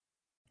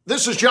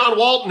This is John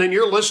Walton, and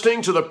you're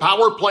listening to the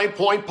Power Play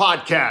Point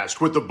podcast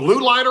with the Blue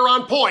Liner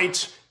on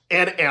point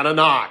and Anna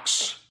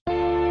Knox.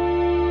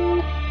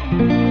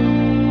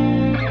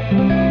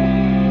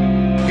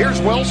 Here's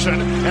Wilson,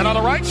 and on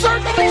the right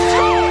side, he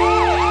scores!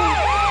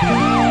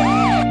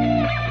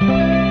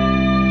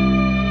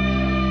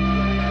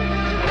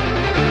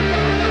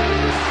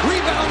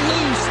 Rebound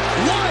loose,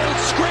 wild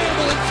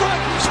scramble in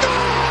front, score!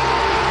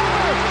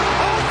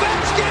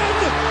 Ovechkin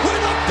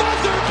with a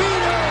buzzer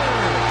beater!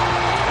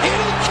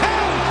 It'll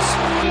count!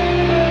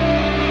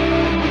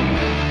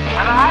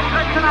 And the hat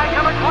trick tonight,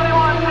 number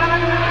 21,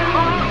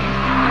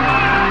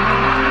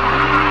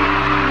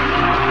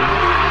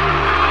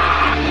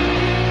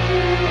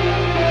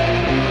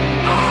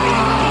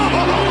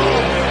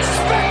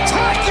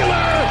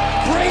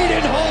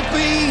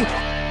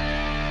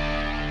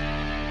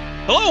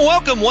 Hello and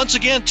welcome once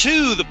again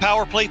to the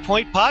Power Play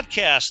Point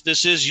podcast.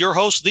 This is your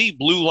host, the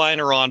Blue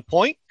Liner on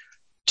Point,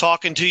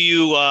 talking to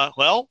you,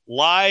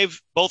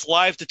 live, both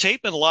live to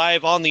tape and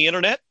live on the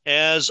internet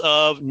as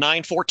of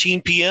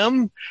 9:14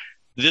 p.m.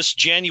 this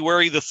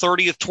January the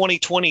 30th,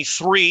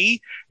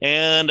 2023.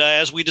 And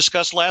as we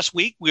discussed last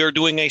week, we are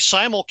doing a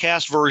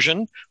simulcast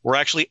version. We're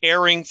actually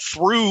airing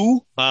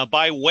through,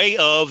 by way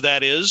of,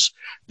 that is,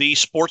 the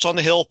Sports on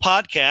the Hill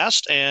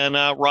podcast. And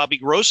Robbie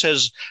Gross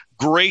has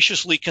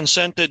graciously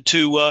consented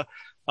to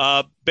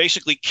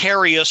basically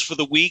carry us for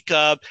the week.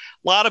 A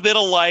lot of bit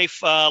of life,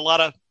 a lot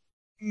of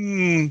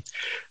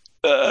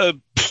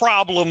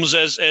problems,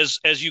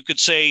 as you could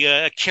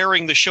say,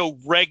 carrying the show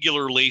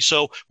regularly.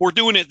 So we're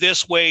doing it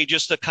this way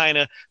just to kind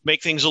of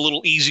make things a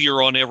little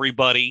easier on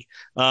everybody.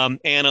 Anna,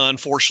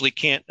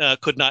 unfortunately,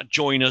 could not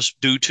join us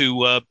due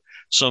to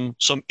some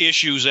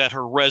issues at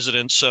her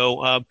residence.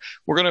 So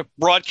we're going to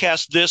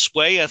broadcast this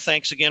way.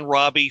 Thanks again,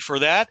 Robbie, for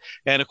that.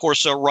 And of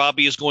course,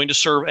 Robbie is going to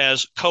serve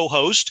as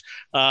co-host.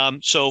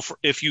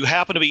 If you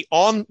happen to be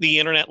on the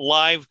internet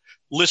live,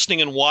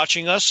 listening and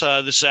watching us,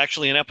 this is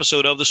actually an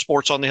episode of the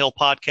Sports on the Hill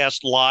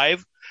podcast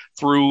live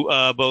through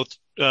both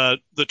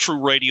the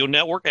True Radio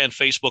Network and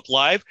Facebook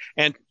Live.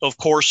 And of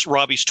course,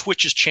 Robbie's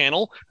Twitch's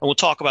channel. And we'll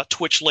talk about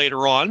Twitch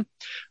later on.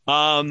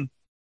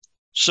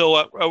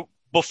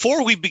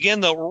 Before we begin,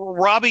 though,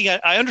 Robbie,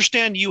 I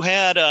understand you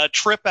had a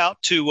trip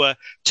out to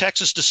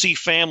Texas to see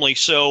family.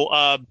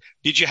 So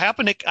did you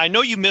happen to – I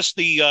know you missed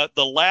the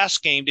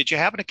last game. Did you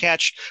happen to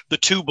catch the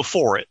two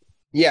before it?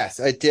 Yes,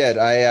 I did.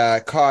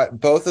 I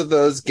caught both of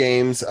those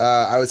games.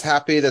 I was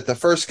happy that the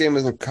first game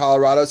was in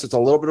Colorado, so it's a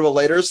little bit of a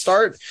later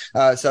start.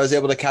 So I was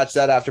able to catch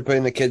that after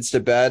putting the kids to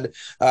bed.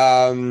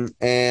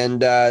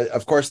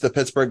 Of course, the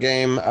Pittsburgh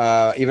game,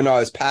 even though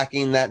I was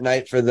packing that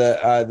night for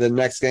the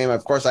next game,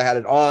 of course, I had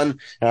it on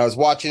and I was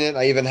watching it.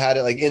 I even had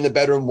it like in the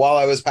bedroom while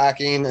I was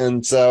packing.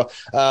 And so,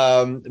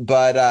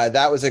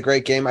 that was a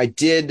great game. I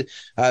did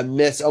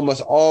miss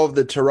almost all of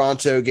the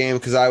Toronto game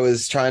because I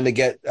was trying to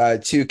get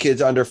two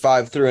kids under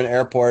 5 through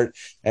an airport,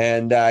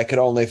 and I could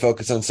only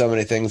focus on so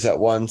many things at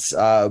once.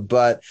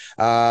 But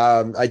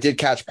I did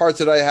catch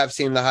parts of it. I have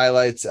seen the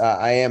highlights.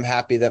 I am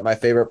happy that my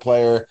favorite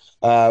player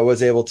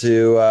was able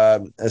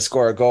to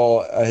score a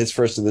goal, his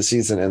first of the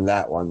season in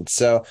that one.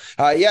 So,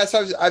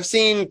 so I've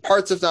seen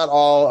parts, if not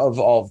all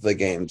of the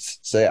games.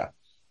 So, yeah.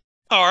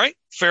 All right.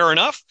 Fair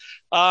enough.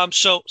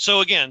 So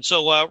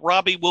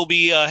Robbie will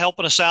be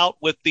helping us out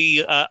with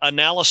the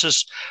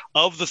analysis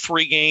of the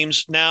three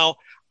games. Now,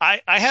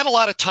 I had a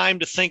lot of time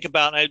to think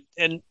about it,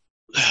 and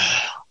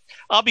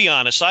I'll be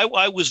honest,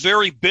 I was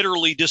very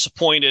bitterly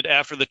disappointed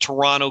after the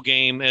Toronto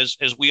game. As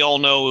we all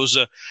know, it was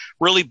a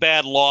really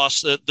bad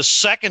loss. The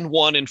second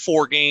one in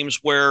 4 games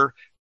where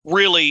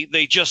really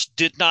they just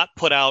did not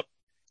put out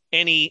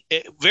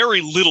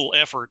very little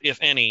effort, if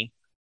any.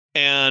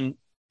 And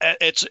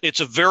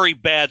it's a very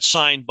bad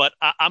sign, but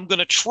I'm going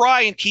to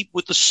try and keep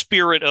with the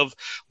spirit of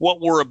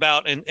what we're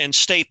about and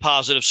stay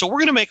positive. So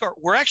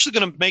we're actually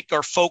going to make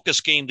our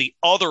focus game the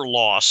other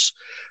loss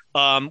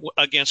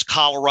against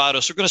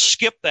Colorado. So we're going to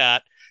skip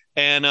that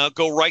and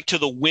go right to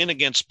the win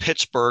against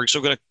Pittsburgh. So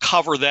we're going to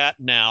cover that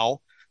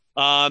now.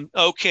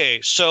 Okay,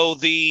 so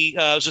it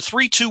was a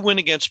 3-2 win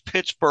against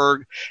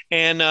Pittsburgh,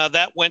 and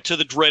that went to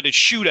the dreaded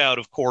shootout,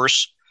 of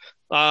course.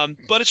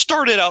 But it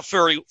started out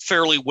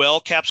fairly well.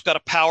 Cap's got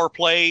a power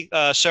play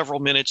several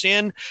minutes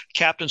in.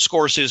 Captain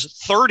scores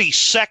his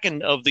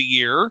 32nd of the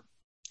year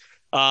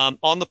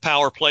on the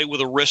power play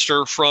with a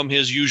wrister from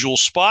his usual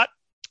spot,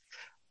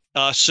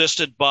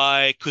 assisted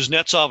by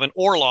Kuznetsov and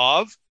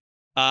Orlov.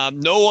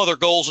 No other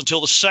goals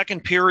until the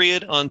second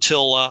period,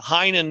 until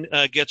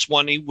Heinen gets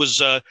one. He was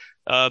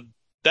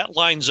that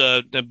line's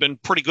been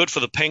pretty good for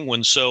the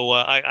Penguins, so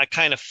I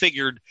kind of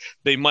figured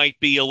they might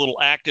be a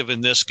little active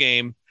in this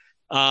game.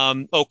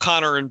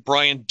 O'Connor and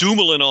Brian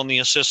Dumoulin on the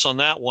assists on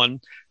that one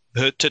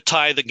to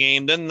tie the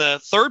game. Then the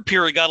third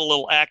period got a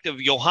little active.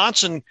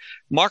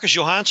 Marcus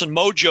Johansson,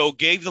 Mojo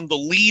gave them the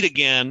lead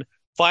again,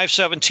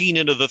 5:17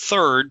 into the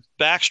third.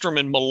 Backstrom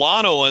and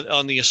Milano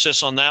on the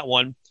assists on that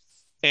one.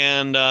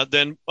 And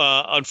then,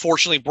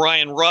 unfortunately,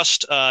 Brian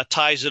Rust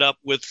ties it up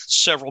with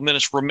several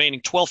minutes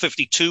remaining.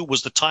 12:52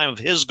 was the time of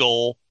his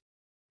goal.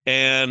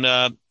 And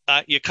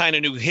you kind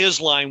of knew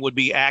his line would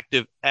be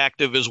active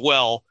as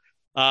well.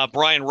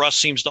 Brian Rust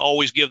seems to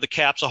always give the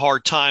Caps a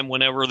hard time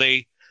whenever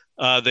they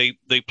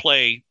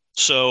play.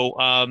 So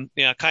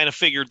kind of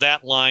figured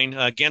that line.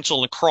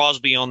 Gensel and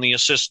Crosby on the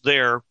assist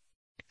there.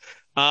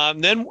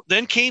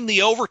 Then came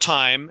the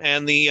overtime,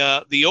 and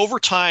the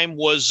overtime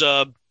was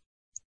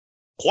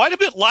quite a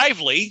bit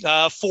lively.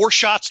 4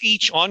 shots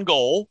each on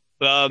goal.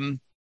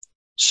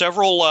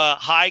 Several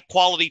high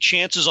quality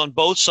chances on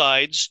both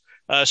sides,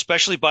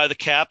 especially by the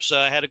Caps.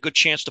 Had a good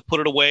chance to put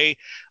it away,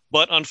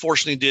 but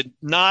unfortunately did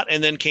not.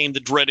 And then came the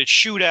dreaded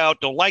shootout.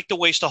 Don't like to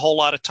waste a whole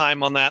lot of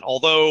time on that.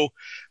 Although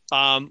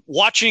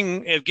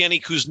watching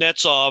Evgeny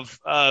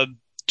Kuznetsov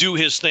do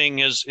his thing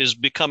is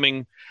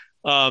becoming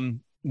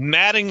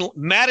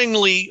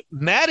maddeningly,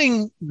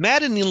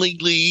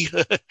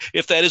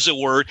 if that is a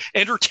word,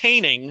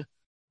 entertaining.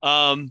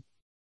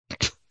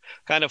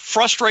 Kind of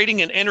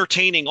frustrating and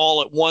entertaining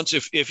all at once,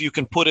 if you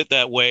can put it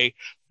that way,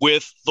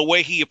 with the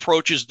way he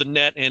approaches the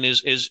net and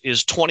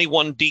his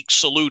 21 deke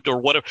salute,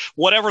 or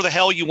whatever the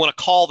hell you want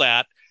to call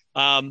that.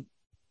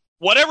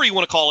 Whatever you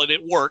want to call it,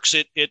 it works.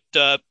 It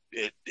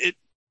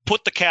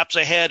put the Caps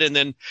ahead, and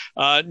then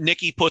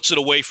Nicky puts it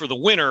away for the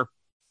winner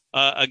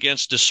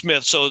against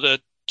DeSmith. So the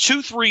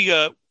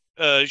 2-3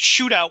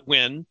 shootout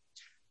win.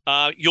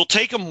 You'll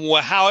take them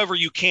however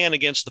you can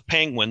against the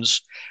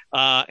Penguins,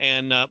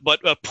 but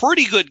a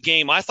pretty good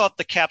game. I thought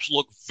the Caps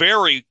looked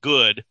very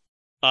good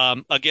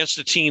against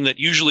a team that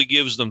usually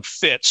gives them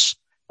fits.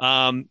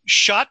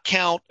 Shot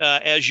count,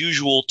 as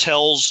usual,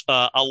 tells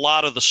a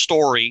lot of the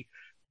story.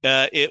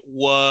 It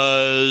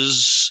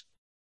was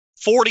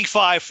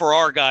 45 for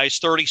our guys,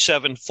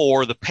 37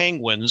 for the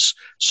Penguins.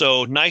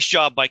 So nice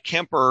job by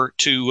Kemper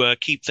to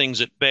keep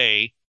things at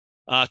bay.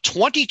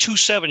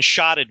 22-7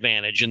 shot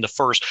advantage in the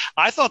first.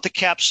 I thought the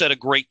Caps set a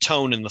great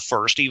tone in the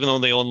first, even though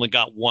they only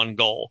got 1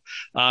 goal.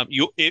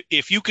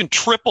 If you can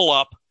triple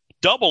up,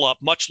 double up,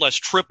 much less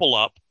triple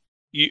up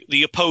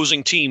the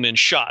opposing team in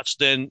shots,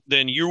 then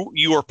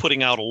you are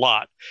putting out a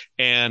lot.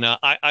 And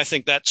I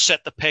think that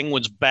set the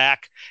Penguins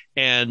back.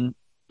 And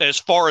as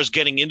far as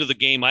getting into the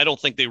game, I don't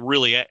think they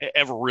really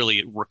ever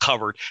really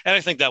recovered. And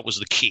I think that was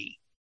the key.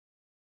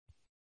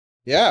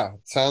 Yeah,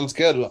 sounds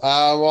good.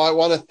 Well, I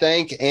want to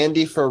thank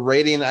Andy for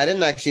rating. I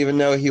didn't actually even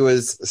know he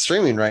was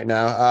streaming right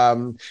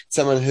now.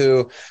 Someone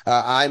who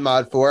I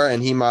mod for,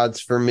 and he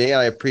mods for me.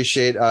 I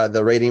appreciate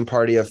the rating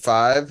party of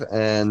 5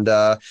 and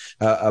a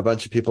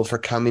bunch of people for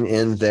coming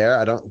in there.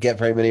 I don't get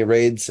very many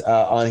raids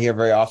on here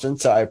very often,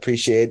 so I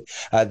appreciate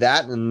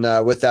that. And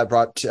with that,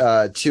 brought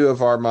 2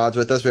 of our mods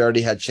with us. We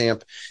already had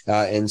Champ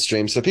in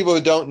stream. So people who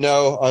don't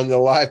know, on the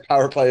live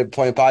Power Play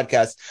Point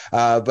podcast,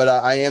 but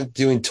I am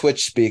doing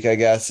Twitch speak, I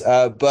guess.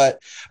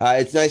 But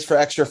it's nice for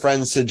extra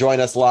friends to join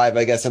us live,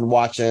 I guess, and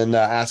watch and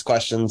ask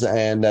questions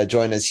and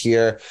join us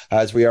here,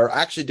 as we are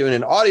actually doing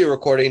an audio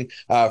recording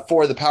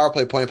for the Power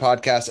Play Point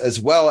podcast, as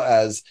well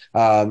as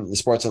the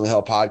Sports on the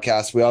Hill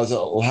podcast. We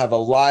also have a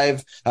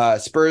live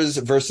Spurs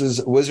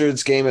versus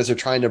Wizards game, as they're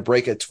trying to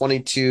break a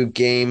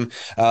 22-game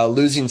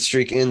losing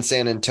streak in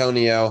San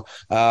Antonio.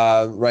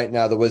 Right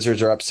now, the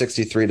Wizards are up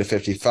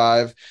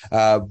 63-55.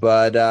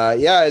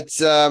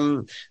 It's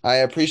I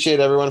appreciate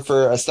everyone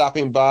for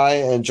stopping by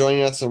and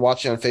joining us and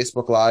watching on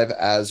Facebook Live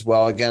as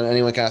well. Again,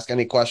 anyone can ask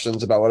any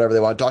questions about whatever they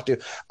want to talk to.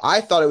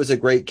 I thought it was a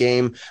great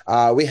game.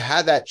 We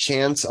had that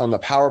chance on the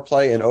power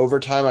play in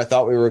overtime. I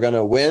thought we were going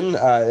to win.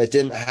 It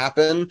didn't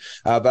happen,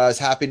 but I was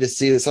happy to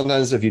see that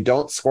sometimes if you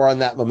don't score on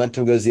that,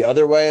 momentum goes the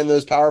other way in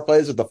those power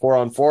plays with the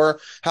 4-on-4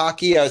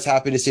 hockey. I was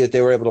happy to see that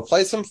they were able to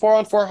play some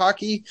 4-on-4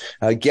 hockey,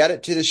 get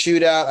it to the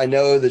shootout. I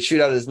know the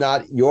shootout is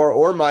not your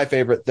or my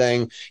favorite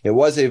thing. It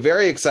was a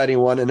very exciting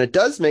one, and it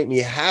does make me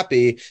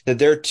happy that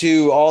their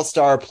 2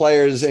 all-star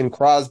players in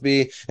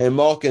Crosby and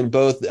Malkin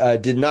both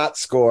did not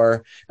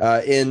score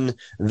in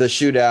the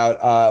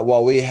shootout,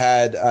 while we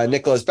had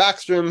Nicholas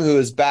Backstrom, who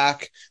is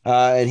back,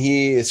 and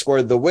he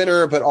scored the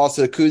winner, but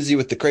also Kuzi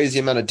with the crazy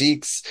amount of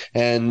dekes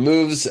and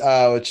moves,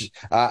 which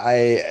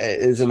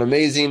is an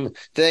amazing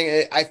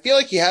thing. I feel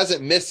like he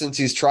hasn't missed since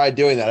he's tried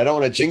doing that. I don't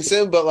want to jinx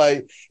him, but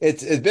like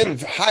it's been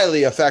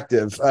highly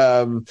effective.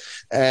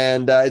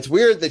 And it's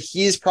weird that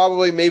he's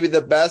probably maybe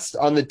the best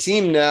on the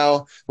team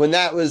now, when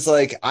that was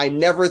like, I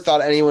never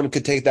thought anyone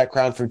could take that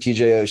crown from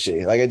TJ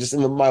Oshie. Like, I just,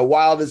 in my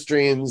wildest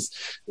dreams,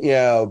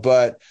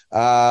 but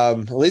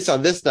at least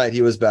on this night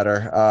he was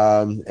better.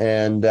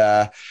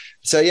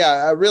 So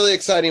yeah, a really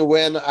exciting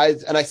win.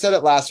 I said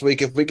it last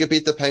week, if we could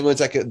beat the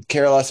Penguins, I could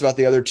care less about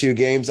the other 2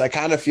 games. I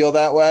kind of feel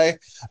that way,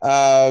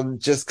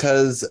 just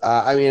because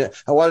I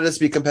wanted us to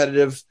be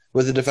competitive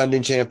with the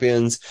defending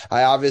champions.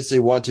 I obviously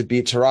want to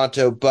beat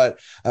Toronto, but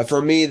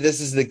for me, this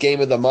is the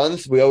game of the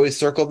month. We always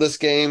circled this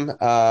game,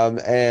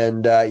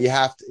 and you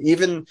have to,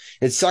 even,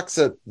 it sucks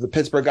that the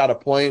Pittsburgh got a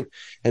point,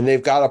 and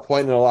they've got a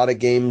point in a lot of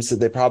games that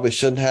they probably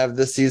shouldn't have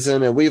this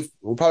season, and we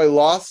probably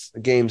lost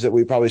games that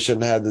we probably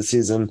shouldn't have this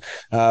season,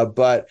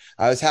 but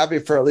I was happy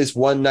for at least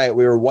one night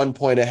we were 1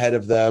 point ahead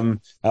of them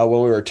when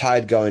we were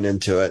tied going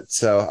into it.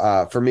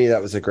 So for me,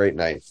 that was a great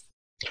night.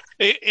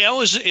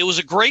 It was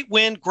a great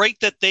win. Great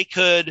that they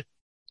could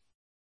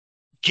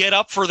get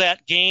up for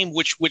that game,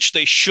 which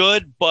they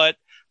should, but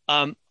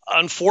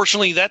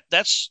unfortunately,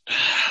 that's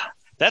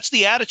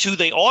the attitude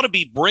they ought to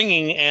be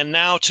bringing. And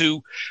now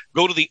to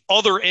go to the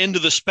other end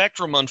of the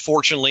spectrum,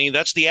 unfortunately,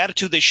 that's the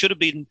attitude they should have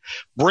been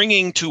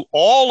bringing to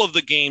all of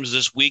the games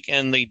this week,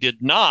 and they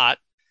did not.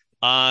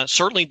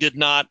 Certainly did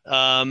not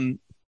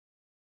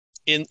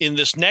in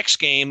this next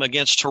game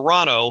against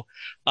Toronto.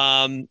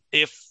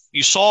 If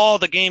you saw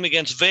the game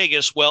against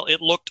Vegas, well,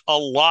 it looked a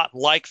lot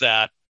like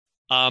that.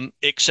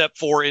 Except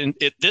for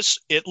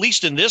at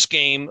least in this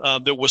game,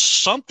 there was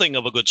something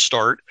of a good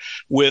start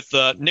with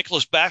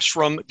Nicholas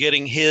Backstrom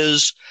getting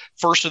his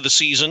first of the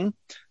season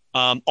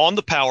on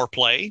the power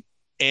play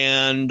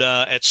and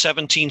at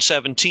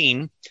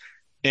 17-17.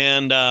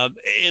 And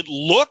it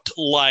looked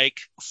like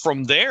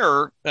from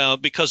there,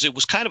 because it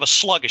was kind of a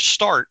sluggish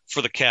start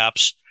for the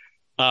Caps,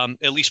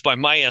 at least by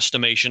my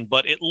estimation.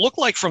 But it looked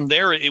like from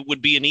there it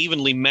would be an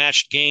evenly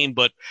matched game,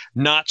 but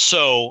not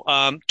so.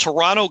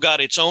 Toronto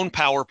got its own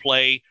power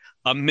play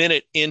a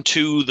minute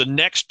into the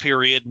next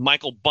period.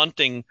 Michael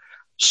Bunting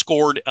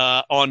scored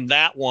on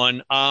that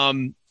one.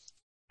 I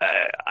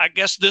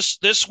guess this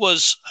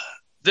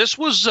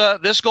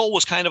goal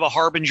was kind of a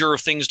harbinger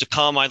of things to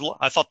come. I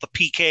thought the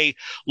PK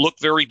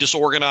looked very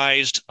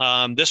disorganized.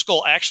 This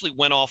goal actually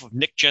went off of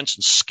Nick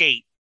Jensen's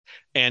skate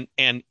and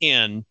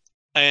in.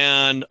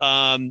 And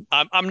I'm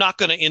not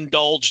going to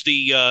indulge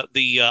the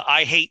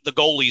I hate the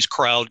goalies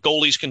crowd.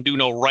 Goalies can do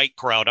no right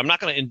crowd. I'm not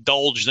going to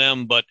indulge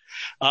them, but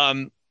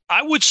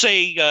I would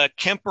say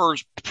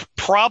Kemper's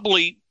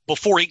probably,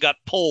 before he got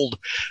pulled,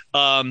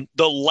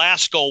 the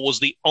last goal was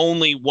the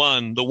only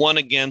one. The one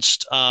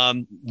against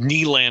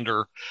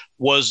Nylander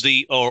was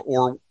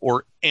or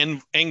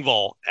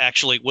Engvall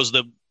actually was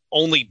the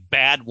only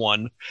bad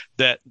one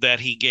that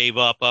he gave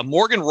up.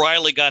 Morgan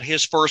Rielly got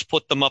his first,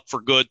 put them up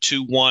for good,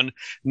 2-1.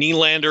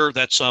 Nylander,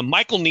 that's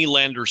Michael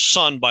Nylander's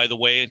son, by the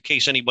way, in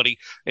case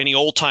any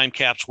old-time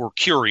Caps were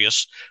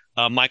curious.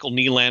 Michael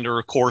Nylander,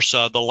 of course,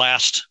 the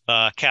last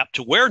Cap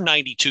to wear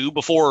 92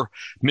 before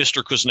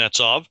Mr.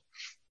 Kuznetsov.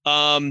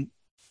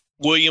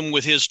 William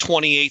with his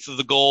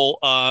 28th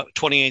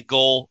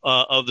goal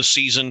of the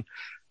season.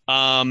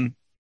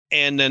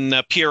 And then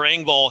Pierre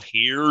Engvall,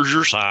 here's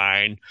your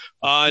sign,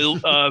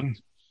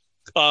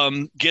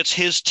 gets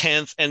his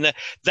 10th. And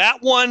that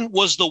one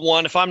was the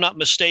one, if I'm not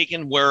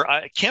mistaken, where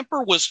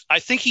Kemper I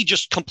think he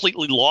just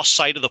completely lost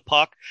sight of the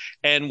puck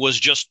and was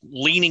just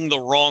leaning the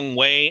wrong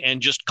way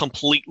and just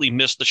completely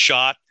missed the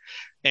shot.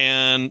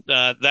 And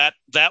that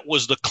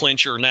was the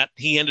clincher, and that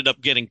he ended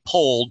up getting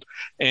pulled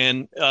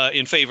and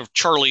in favor of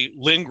Charlie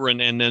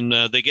Lindgren. And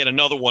then they get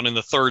another one in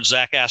the third,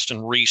 Zach Aston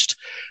Reist,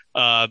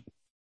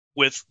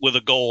 with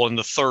a goal in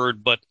the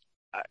third. But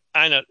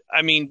I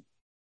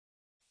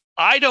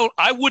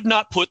would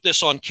not put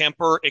this on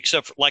Kemper,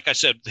 except for, like I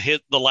said,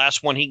 the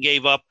last one he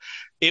gave up.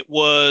 It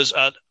was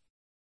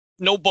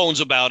no bones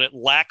about it,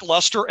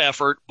 lackluster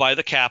effort by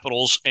the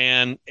Capitals,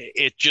 and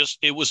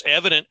it was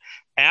evident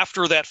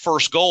after that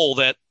first goal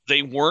that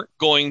they weren't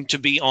going to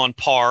be on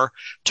par.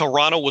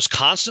 Toronto was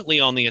constantly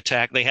on the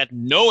attack. They had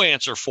no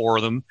answer for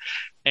them,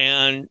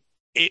 and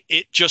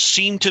it just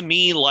seemed to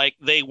me like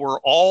they were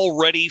all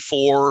ready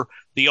for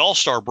the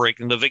All-Star break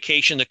and the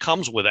vacation that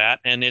comes with that.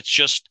 And it's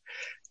just,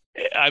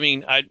 I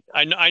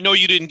know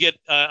you didn't get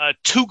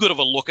too good of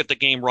a look at the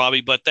game,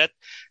 Robbie, but that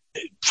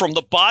from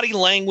the body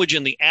language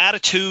and the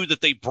attitude that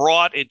they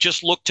brought, it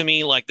just looked to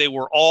me like they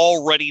were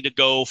all ready to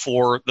go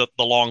for the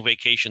long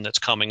vacation that's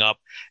coming up.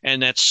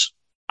 And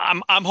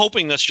I'm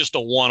hoping that's just a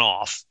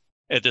one-off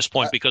at this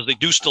point, because they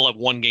do still have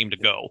one game to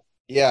go.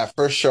 Yeah,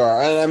 for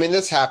sure. And I mean,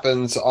 this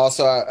happens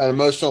also, an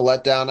emotional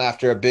letdown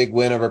after a big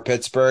win over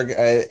Pittsburgh.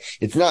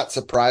 It's not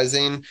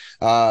surprising.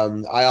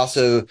 I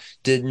also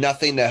did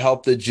nothing to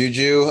help the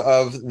juju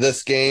of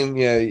this game.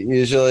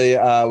 Usually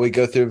we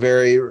go through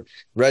very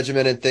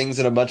regimented things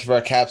in a bunch of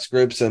our Caps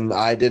groups, and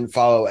I didn't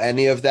follow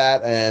any of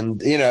that.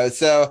 And,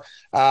 so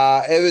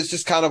it was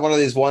just kind of one of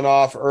these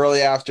one-off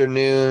early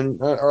afternoon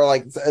or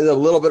like a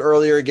little bit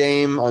earlier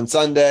game on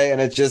Sunday.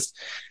 And it just,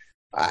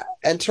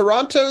 and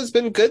Toronto has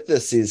been good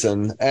this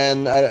season,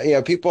 and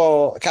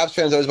Caps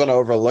fans always want to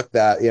overlook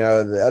that.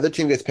 The other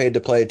team gets paid to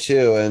play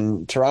too,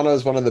 and Toronto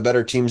is one of the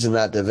better teams in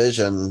that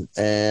division,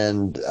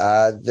 and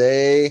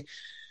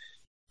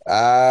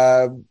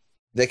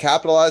they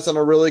capitalized on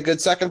a really good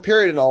second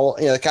period, and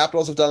the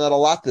Capitals have done that a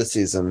lot this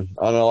season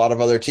on a lot of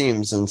other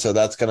teams, and so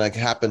that's going to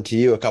happen to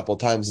you a couple of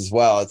times as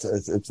well.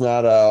 It's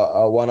not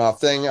a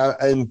one-off thing.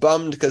 I'm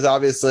bummed because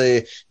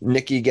obviously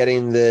Nicky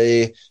getting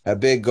a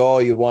big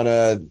goal, you want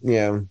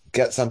to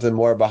get something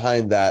more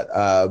behind that,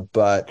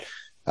 but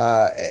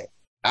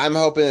I'm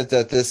hoping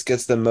that this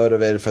gets them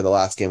motivated for the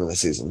last game of the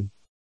season.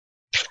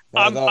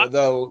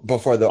 Though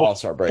before the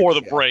All-Star break. Before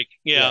the break,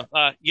 yeah.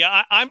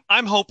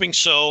 I'm hoping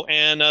so.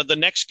 And the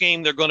next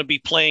game they're going to be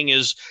playing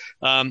is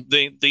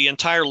the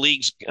entire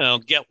league's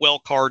get well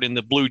card in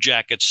the Blue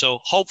Jackets. So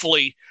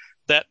hopefully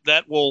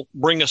that will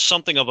bring us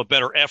something of a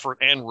better effort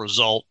and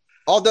result.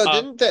 Although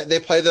didn't they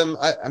play them?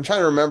 I'm trying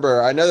to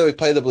remember. I know that we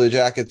played the Blue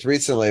Jackets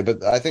recently,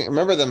 but I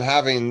remember them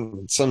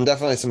having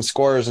definitely some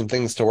scores and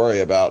things to worry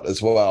about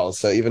as well.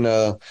 So even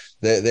though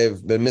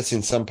they've been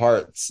missing some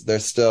parts, they're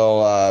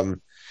still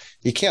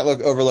you can't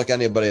overlook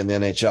anybody in the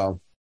NHL.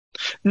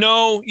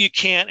 No, you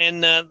can't.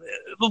 And the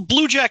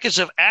Blue Jackets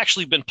have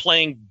actually been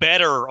playing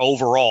better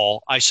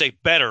overall. I say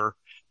better,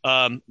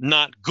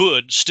 not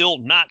good, still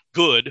not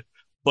good,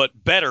 but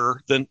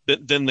better than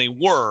they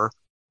were.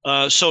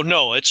 So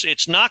no,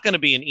 it's not going to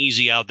be an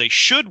easy out. They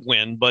should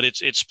win, but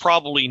it's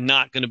probably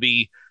not going to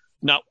be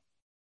not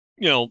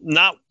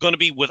going to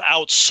be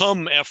without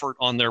some effort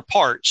on their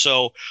part.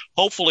 So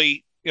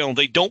hopefully,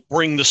 they don't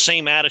bring the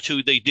same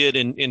attitude they did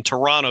in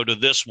Toronto to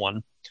this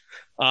one.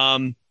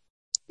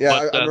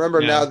 Yeah, I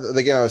remember now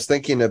the game I was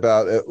thinking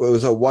about. It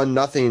was a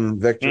 1-0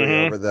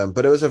 victory over them,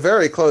 but it was a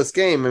very close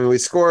game. I mean, we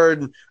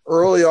scored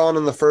early on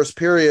in the first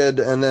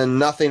period and then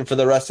nothing for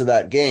the rest of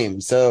that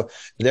game. So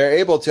they're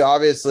able to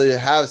obviously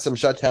have some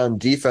shutdown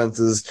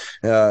defenses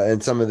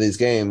in some of these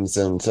games.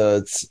 And so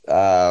it's,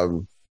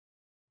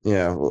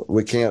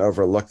 we can't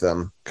overlook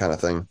them kind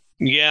of thing.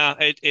 Yeah,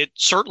 it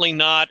certainly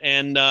not.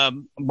 And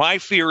my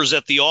fear is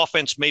that the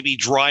offense may be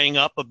drying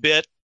up a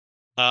bit.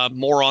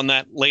 More on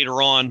that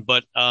later on,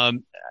 but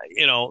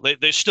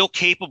they're still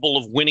capable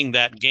of winning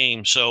that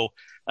game. So,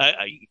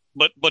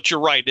 but you're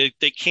right,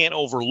 they can't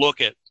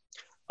overlook it.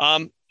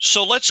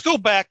 So let's go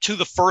back to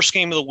the first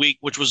game of the week,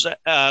 which was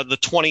the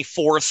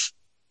 24th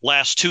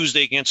last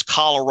Tuesday against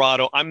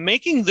Colorado. I'm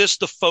making this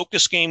the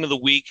focus game of the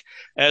week,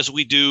 as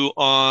we do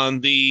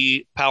on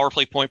the Power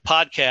Play Point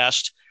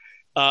podcast,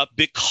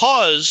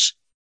 because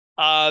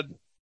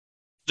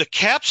the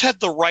Caps had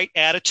the right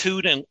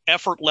attitude and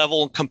effort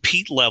level and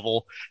compete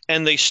level,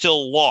 and they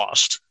still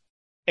lost.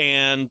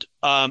 And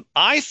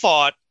I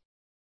thought,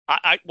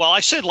 I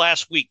said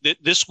last week that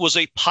this was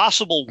a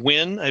possible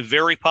win, a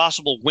very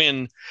possible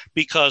win,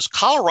 because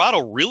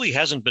Colorado really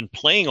hasn't been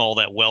playing all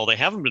that well. They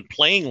haven't been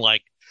playing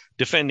like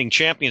defending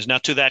champions. Now,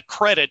 to that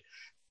credit,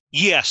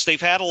 yes,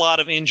 they've had a lot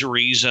of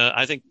injuries.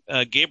 I think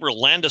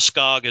Gabriel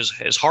Landeskog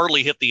has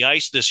hardly hit the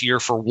ice this year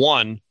for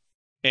one.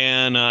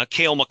 And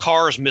Cale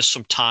Makar has missed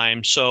some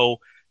time. So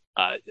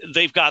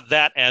they've got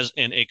that as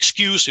an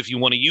excuse if you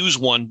want to use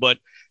one. But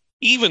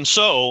even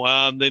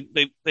so,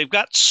 they've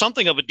got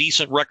something of a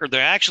decent record. They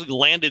actually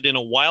landed in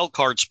a wild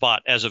card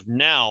spot as of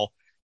now.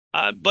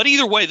 But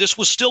either way, this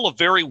was still a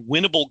very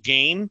winnable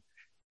game.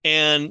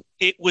 And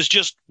it was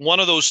just one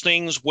of those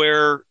things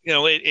where,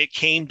 it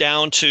came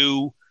down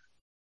to,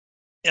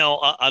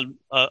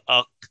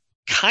 a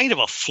kind of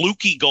a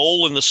fluky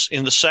goal in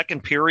the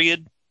second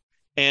period.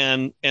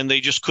 And they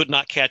just could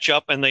not catch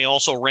up. And they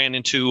also ran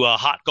into a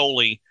hot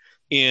goalie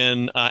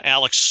in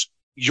Alex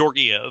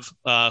Georgiev,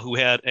 who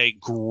had a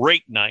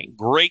great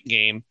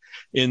game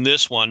in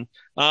this one.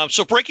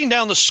 So breaking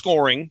down the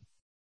scoring,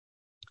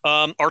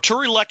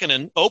 Artturi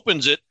Lehkonen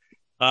opens it,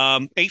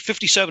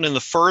 8:57 in the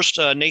first.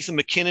 Nathan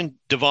MacKinnon,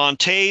 Devon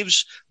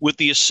Toews with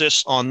the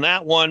assists on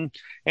that one.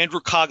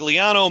 Andrew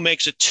Cogliano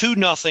makes it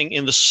 2-0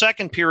 in the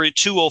second period,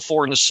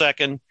 2:04 in the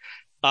second.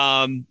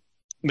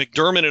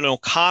 McDermott and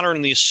O'Connor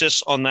in the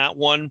assists on that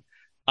one.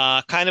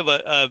 Kind of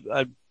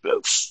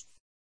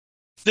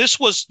this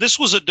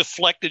was a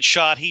deflected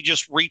shot. He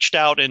just reached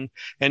out and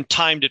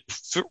timed it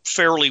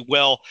fairly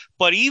well.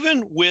 But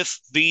even with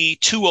the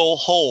 2-0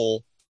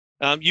 hole,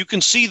 you can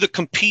see the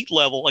compete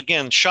level.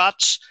 Again,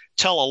 shots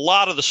tell a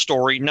lot of the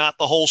story, not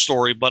the whole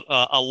story, but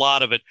a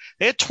lot of it.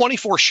 They had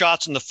 24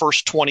 shots in the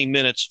first 40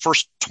 minutes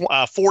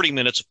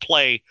of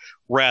play,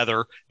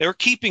 rather. They were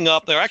keeping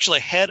up. They're actually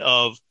ahead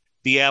of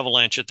the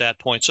Avalanche at that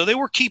point. So they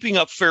were keeping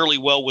up fairly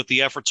well with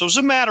the effort. So it was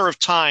a matter of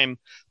time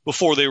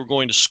before they were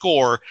going to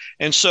score.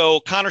 And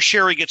so Connor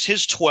Sherry gets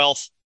his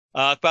 12th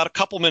about a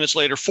couple minutes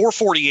later,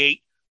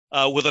 4:48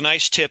 with a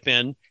nice tip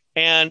in.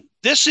 And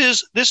this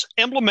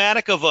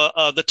emblematic of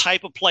the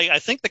type of play I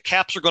think the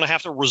Caps are going to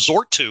have to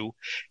resort to,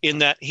 in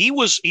that he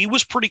was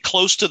pretty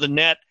close to the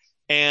net,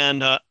 and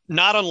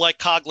not unlike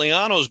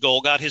Cogliano's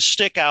goal, got his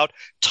stick out,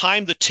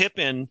 timed the tip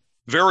in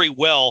very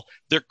well.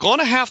 They're going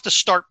to have to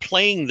start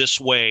playing this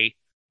way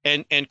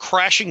and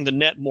crashing the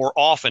net more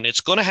often.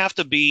 It's going to have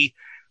to be,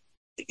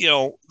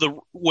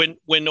 when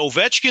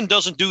Ovechkin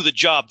doesn't do the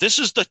job, this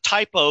is the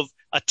type of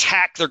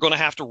attack they're going to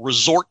have to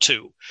resort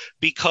to,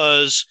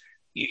 because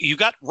you've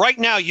got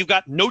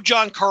no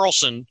John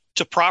Carlson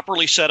to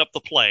properly set up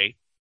the play.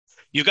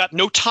 You've got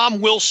no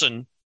Tom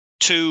Wilson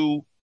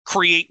to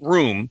create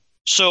room.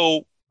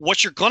 So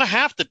what you're going to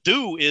have to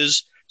do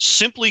is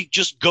simply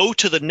just go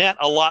to the net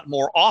a lot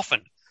more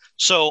often.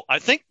 So I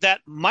think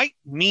that might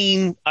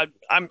mean,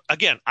 I'm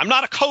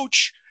not a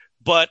coach,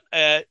 but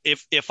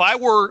if I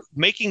were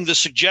making the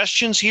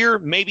suggestions here,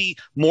 maybe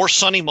more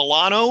Sonny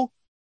Milano,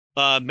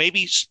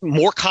 maybe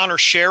more Connor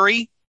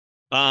Sherry,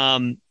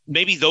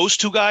 maybe those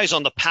two guys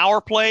on the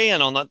power play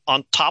and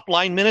on top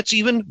line minutes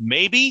even,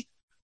 maybe,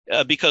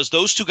 because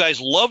those two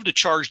guys love to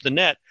charge the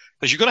net,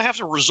 because you're going to have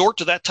to resort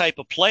to that type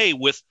of play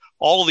with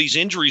all of these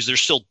injuries they're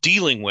still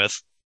dealing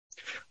with.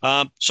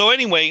 So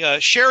anyway,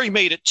 Sherry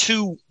made it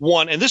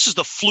 2-1, and this is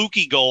the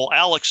fluky goal.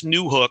 Alex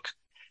Newhook.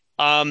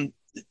 Um,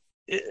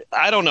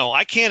 I don't know.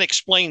 I can't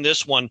explain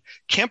this one.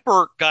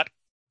 Kemper got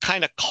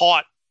kind of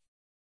caught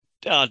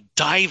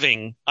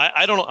diving.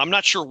 I don't know. I'm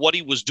not sure what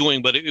he was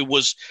doing, but it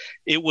was.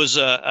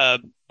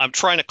 I'm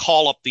trying to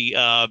call up the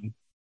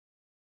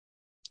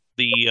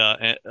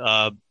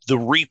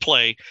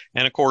replay,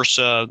 and of course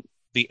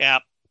the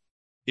app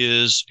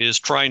is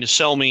trying to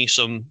sell me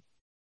some.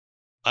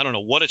 I don't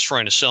know what it's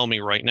trying to sell me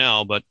right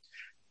now, but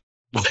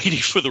waiting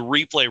for the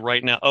replay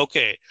right now.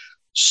 Okay,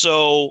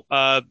 so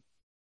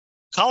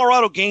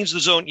Colorado gains the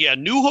zone. Yeah,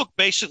 Newhook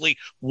basically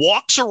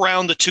walks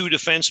around the two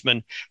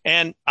defensemen,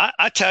 and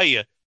I tell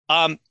you,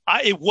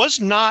 it was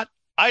not.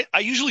 I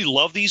usually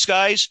love these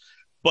guys,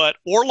 but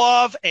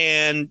Orlov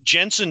and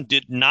Jensen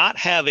did not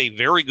have a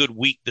very good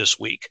week this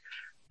week,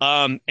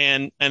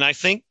 and I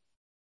think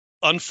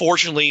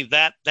unfortunately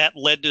that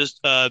led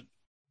to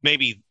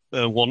maybe.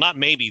 Not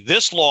maybe,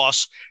 this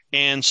loss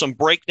and some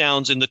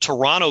breakdowns in the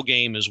Toronto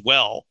game as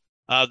well.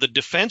 The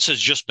defense has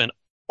just been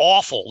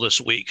awful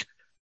this week.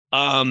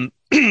 Faravari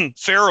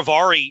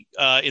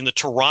in the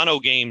Toronto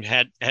game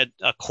had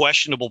a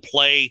questionable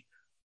play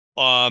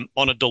on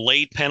a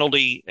delayed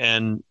penalty,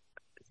 and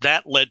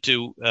that led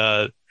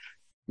to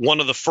one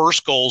of the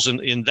first goals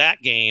in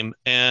that game.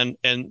 And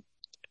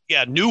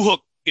yeah, Newhook,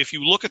 if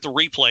you look at the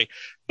replay,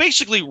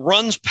 basically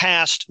runs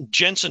past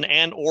Jensen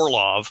and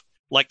Orlov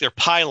like they're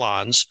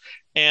pylons,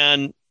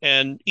 and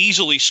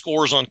easily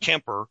scores on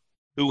Kemper,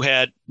 who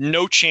had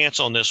no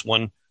chance on this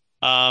one.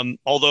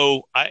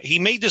 Although he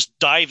made this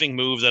diving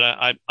move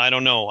that I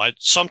don't know.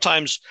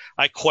 Sometimes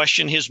I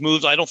question his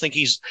moves. I don't think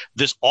he's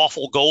this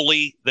awful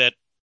goalie that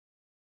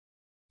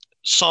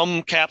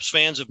some Caps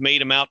fans have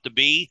made him out to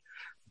be.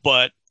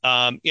 But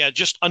yeah,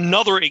 just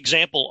another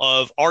example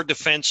of our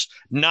defense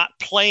not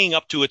playing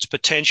up to its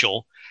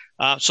potential.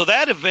 So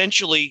that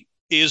eventually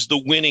is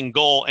the winning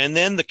goal. And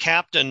then the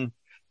captain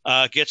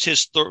gets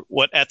his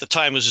what at the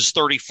time was his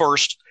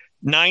 31st,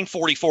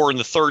 9:44 in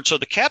the third. So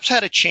the Caps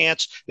had a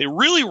chance. They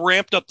really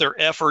ramped up their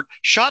effort.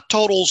 Shot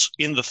totals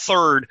in the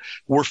third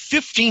were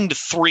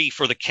 15-3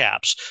 for the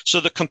Caps. So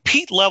the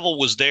compete level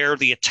was there.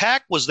 The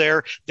attack was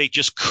there. They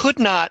just could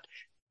not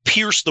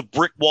pierce the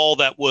brick wall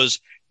that was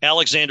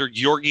Alexander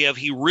Georgiev.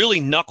 He really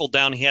knuckled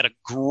down. He had a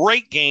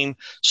great game,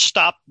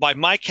 stopped by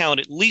my count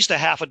at least a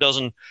half a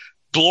dozen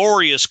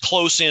glorious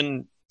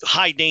close-in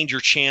high-danger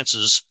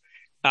chances.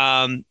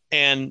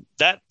 And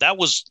that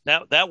was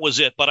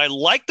it. But I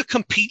like the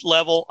compete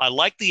level. I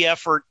like the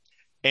effort,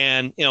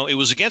 and it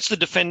was against the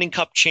defending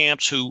Cup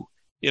champs who,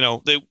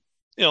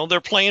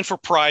 they're playing for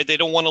pride. They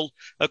don't want to.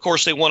 Of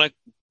course, they want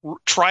to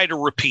try to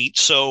repeat.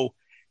 So,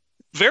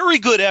 very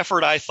good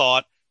effort, I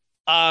thought.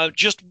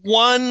 Just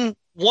one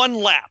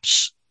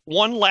lapse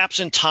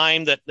in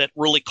time that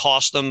really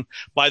cost them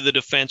by the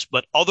defense.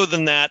 But other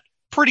than that,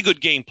 pretty good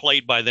game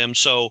played by them.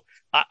 So.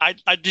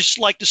 I'd just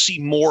like to see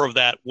more of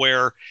that,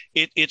 where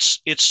it's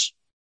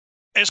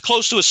as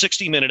close to a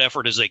 60-minute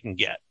effort as they can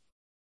get.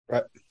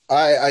 Right.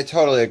 I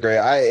totally agree.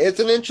 It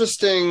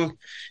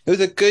was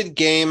a good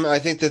game. I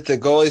think that the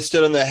goalie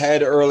stood on the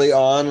head early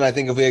on, and I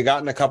think if we had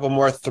gotten a couple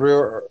more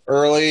through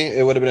early,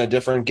 it would have been a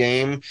different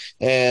game.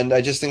 And I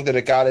just think that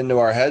it got into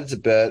our heads a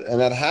bit, and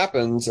that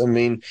happens. I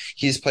mean,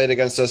 he's played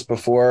against us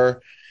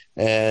before,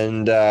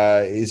 and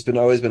he's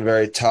always been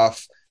very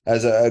tough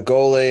as a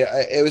goalie.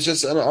 It was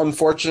just an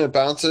unfortunate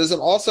bounces.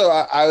 And also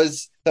that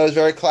was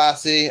very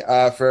classy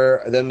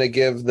for them to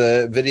give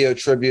the video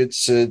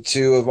tributes to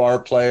two of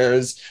our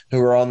players who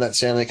were on that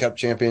Stanley Cup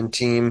champion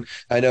team.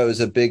 I know it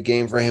was a big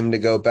game for him to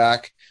go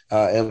back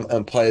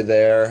and play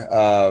there.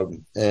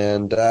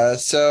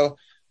 So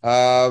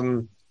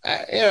it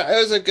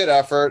was a good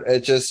effort. It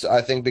just,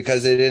 I think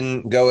because they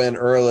didn't go in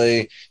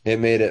early, it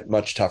made it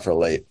much tougher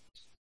late.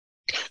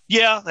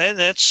 Yeah, and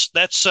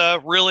that's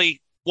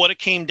really what it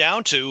came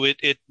down to.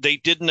 They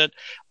didn't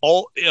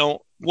all,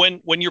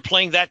 when you're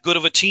playing that good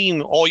of a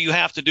team, all you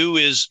have to do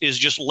is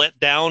just let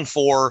down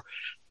for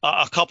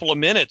a couple of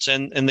minutes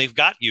and they've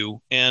got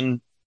you. And,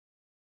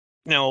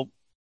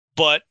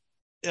 but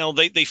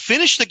they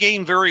finished the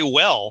game very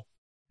well.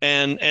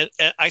 And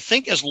I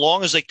think as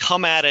long as they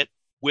come at it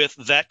with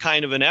that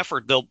kind of an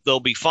effort, they'll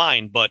be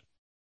fine. But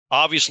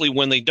obviously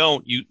when they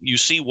don't, you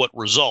see what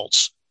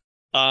results.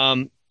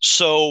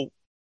 So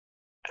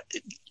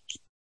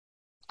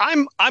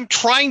I'm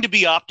trying to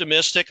be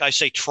optimistic. I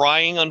say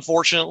trying,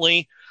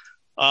 unfortunately,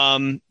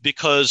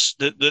 because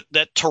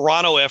that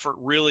Toronto effort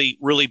really,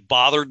 really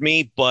bothered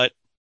me. But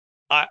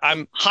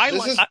I'm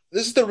highlighting.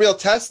 This is the real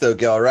test, though,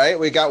 Gil. Right?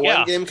 We got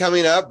one game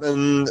coming up,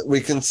 and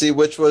we can see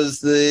which was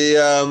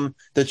the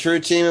true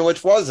team and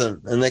which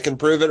wasn't, and they can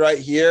prove it right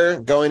here,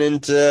 going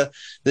into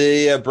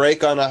the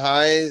break on a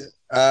high,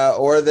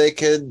 or they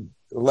could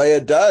lay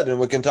a dud, and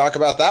we can talk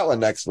about that one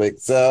next week.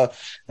 So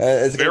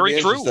it's very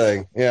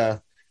interesting. Yeah.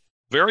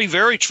 Very,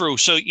 very true.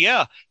 So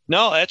yeah,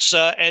 no, that's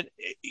and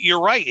you're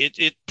right.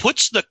 It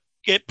puts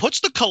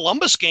the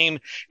Columbus game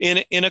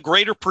in a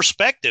greater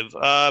perspective.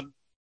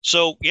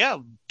 So yeah,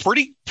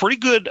 pretty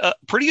good,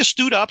 pretty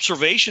astute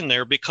observation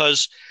there,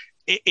 because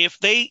if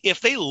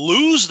they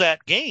lose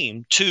that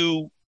game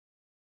to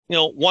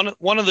one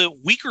of the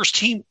weakest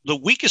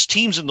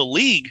teams in the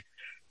league,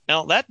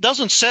 now that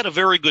doesn't set a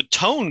very good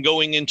tone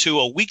going into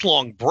a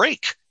week-long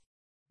break,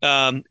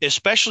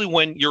 especially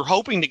when you're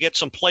hoping to get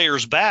some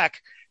players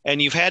back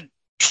and you've had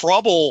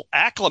trouble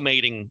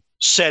acclimating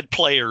said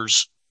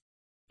players,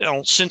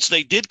 since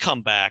they did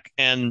come back.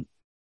 And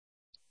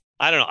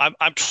I don't know.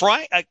 I'm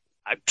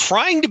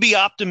trying to be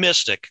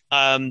optimistic,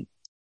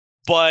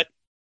 but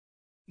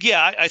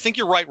yeah, I think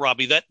you're right,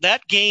 Robbie.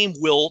 That game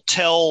will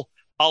tell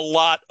a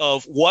lot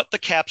of what the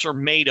Caps are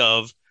made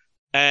of.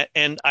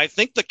 And I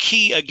think the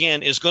key,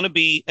 again, is going to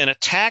be an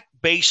attack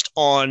based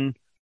on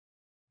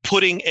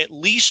putting at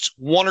least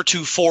one or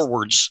two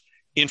forwards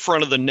in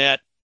front of the net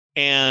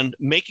and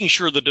making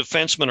sure the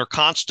defensemen are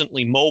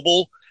constantly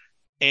mobile.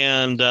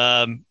 And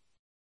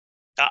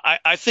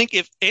I think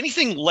if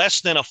anything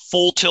less than a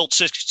full tilt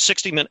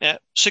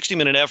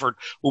 60-minute effort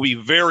will be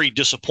very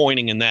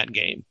disappointing in that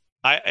game.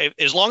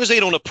 As long as they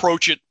don't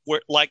approach it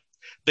like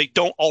they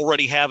don't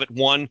already have it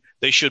won,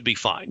 they should be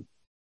fine.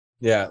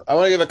 Yeah, I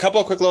want to give a couple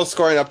of quick little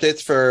scoring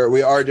updates.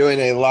 We are doing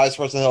a live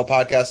Sports on the Hill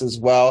podcast as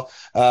well.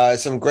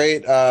 Some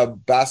great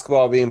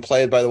basketball being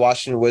played by the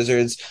Washington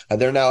Wizards.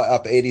 They're now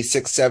up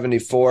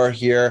 86-74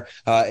 here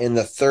in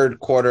the third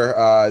quarter.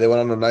 They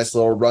went on a nice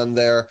little run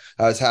there.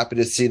 I was happy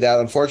to see that.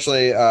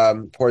 Unfortunately,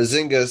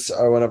 Porzingis,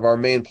 one of our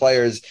main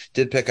players,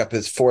 did pick up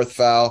his fourth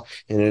foul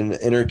in an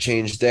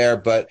interchange there,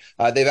 but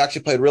they've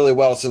actually played really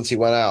well since he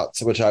went out,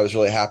 which I was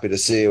really happy to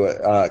see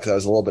because I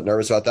was a little bit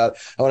nervous about that.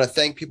 I want to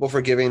thank people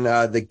for giving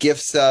the gift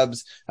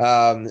subs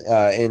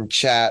in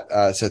chat.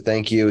 So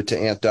thank you to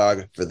Ant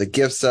Dog for the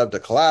gift sub, to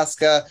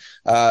Kalaska.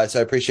 So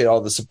I appreciate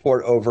all the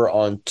support over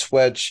on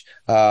Twitch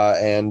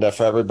and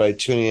for everybody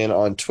tuning in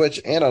on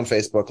Twitch and on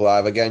Facebook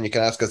Live. Again, you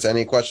can ask us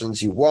any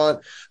questions you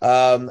want.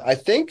 I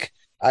think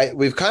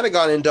we've kind of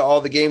gone into all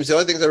the games. The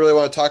only things I really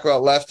want to talk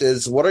about left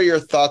is, what are your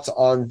thoughts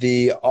on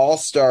the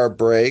All-Star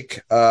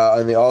break,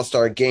 on the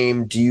All-Star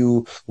game? Do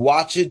you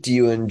watch it? Do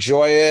you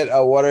enjoy it?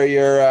 What are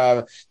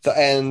your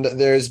and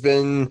there's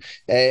been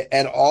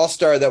an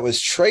All-Star that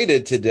was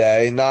traded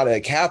today, not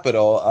a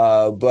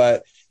Capital,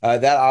 but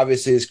that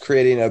obviously is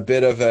creating a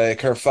bit of a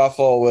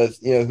kerfuffle with,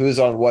 who's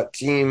on what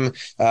team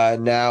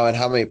now and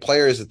how many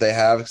players that they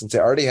have, since they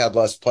already had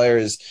less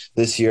players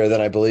this year than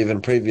I believe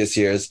in previous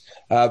years.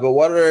 But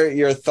what are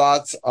your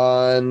thoughts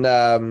on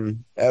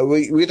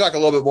we can talk a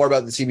little bit more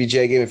about the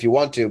CBJ game if you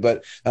want to,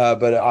 but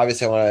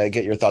obviously I want to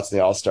get your thoughts on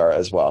the All-Star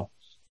as well.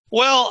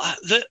 Well,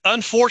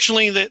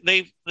 unfortunately, the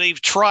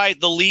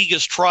league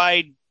has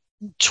tried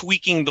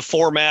tweaking the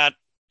format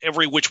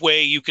every which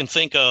way you can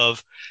think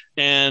of,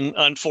 and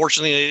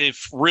unfortunately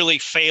they've really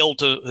failed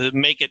to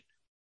make it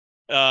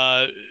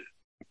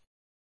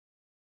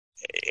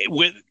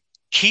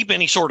keep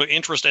any sort of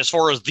interest as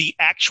far as the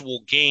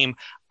actual game.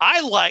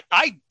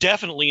 I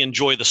definitely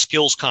enjoy the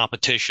skills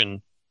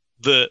competition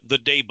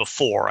the day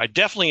before. I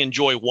definitely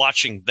enjoy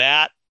watching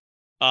that.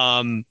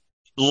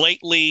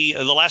 Lately,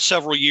 the last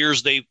several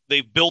years,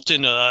 they've built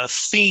in a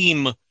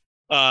theme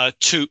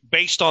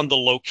based on the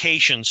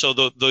location. So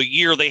the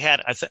year they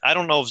had, I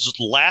don't know if it was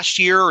last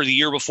year or the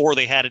year before,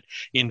 they had it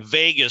in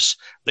Vegas.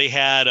 They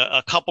had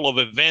a couple of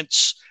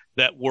events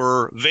that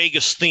were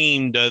Vegas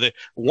themed. The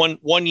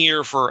one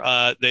year for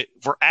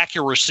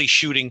accuracy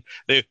shooting,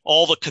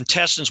 all the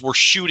contestants were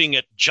shooting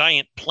at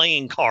giant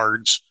playing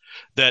cards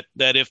that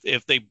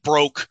if they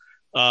broke,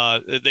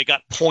 they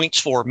got points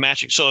for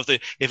matching. So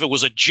if it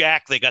was a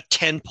jack, they got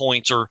 10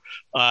 points, or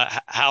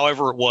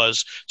however it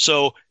was.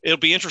 So it'll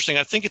be interesting.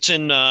 I think it's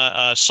in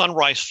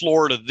Sunrise,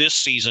 Florida this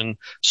season.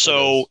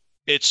 So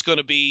it's going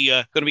to be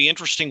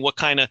interesting what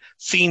kind of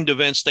themed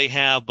events they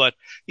have. But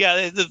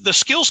yeah, the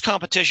skills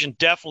competition,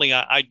 definitely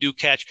I do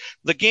catch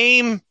the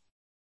game.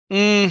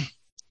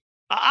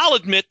 I'll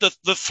admit the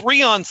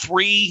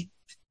 3-on-3,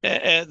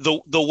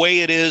 the way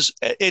it is,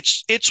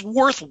 it's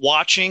worth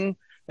watching,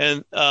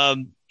 and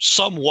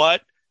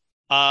somewhat.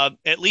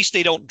 At least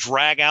they don't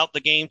drag out the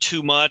game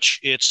too much.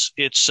 It's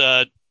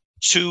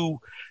 2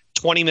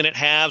 20-minute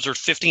halves or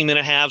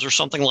 15-minute halves or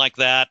something like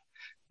that.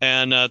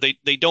 And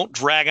they don't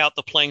drag out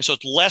the playing, so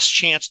it's less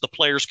chance the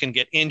players can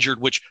get injured,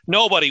 which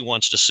nobody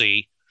wants to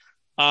see.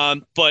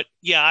 But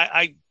yeah,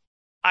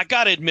 I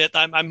got to admit,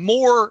 I'm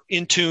more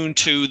in tune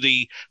to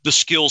the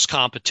skills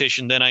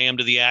competition than I am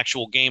to the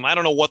actual game. I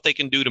don't know what they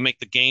can do to make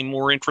the game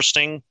more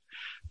interesting.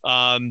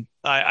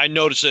 I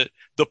noticed that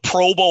the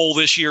Pro Bowl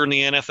this year in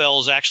the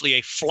NFL is actually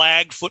a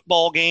flag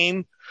football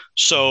game.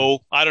 So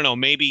I don't know,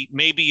 maybe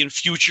in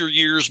future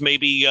years,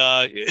 maybe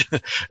the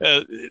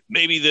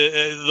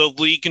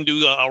league can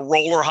do a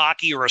roller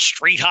hockey or a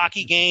street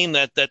hockey game.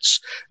 That's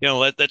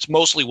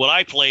mostly what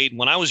I played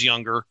when I was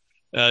younger,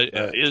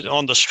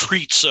 on the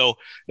streets. So,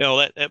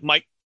 that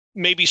might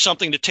maybe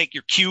something to take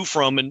your cue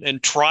from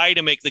and try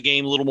to make the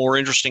game a little more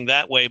interesting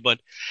that way. But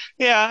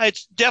yeah,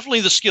 it's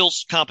definitely the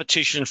skills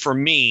competition for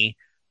me,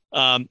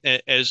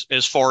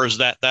 as far as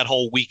that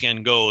whole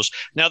weekend goes.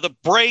 Now the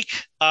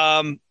break,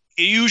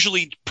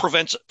 usually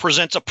presents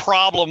a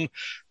problem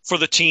for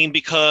the team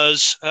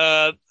because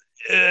the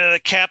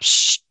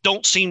Caps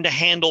don't seem to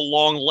handle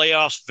long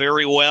layoffs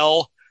very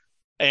well.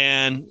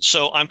 And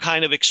so I'm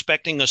kind of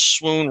expecting a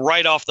swoon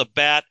right off the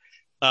bat.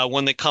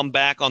 When they come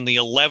back on the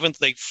 11th,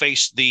 they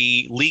face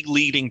the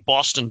league-leading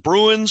Boston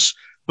Bruins,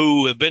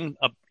 who have been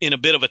in a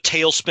bit of a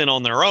tailspin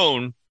on their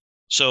own.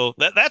 So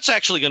that's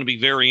actually going to be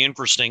very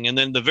interesting. And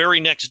then the very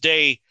next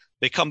day,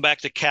 they come back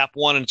to Cap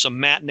One, and it's a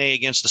matinee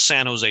against the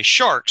San Jose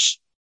Sharks.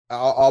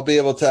 I'll be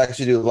able to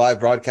actually do live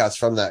broadcasts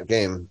from that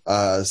game.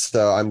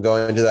 So I'm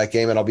going to that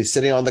game and I'll be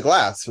sitting on the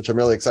glass, which I'm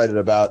really excited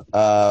about.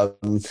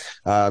 I'm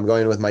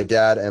going with my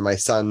dad and my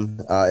son.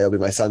 It'll be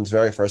my son's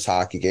very first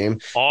hockey game.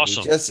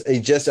 Awesome.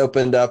 He just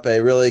opened up a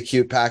really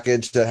cute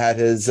package that had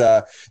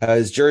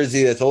his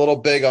jersey that's a little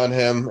big on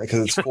him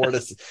because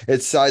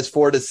it's size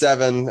 4 to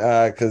 7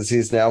 because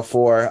he's now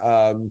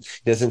 4.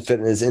 He doesn't fit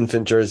in his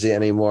infant jersey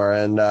anymore.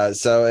 And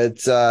so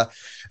it's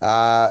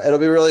it'll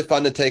be really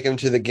fun to take him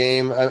to the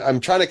game. I'm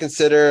trying to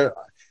consider.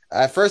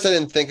 At first, I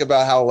didn't think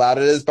about how loud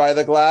it is by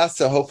the glass,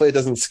 so hopefully it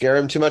doesn't scare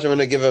him too much. I'm going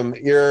to give him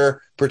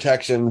ear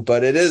protection,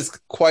 but it is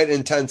quite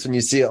intense when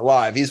you see it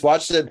live. He's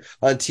watched it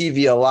on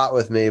TV a lot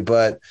with me,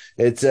 but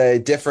it's a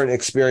different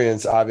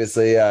experience,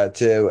 obviously,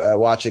 to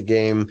watch a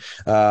game,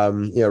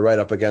 right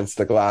up against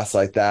the glass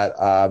like that.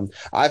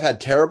 I've had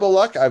terrible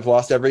luck. I've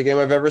lost every game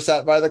I've ever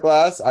sat by the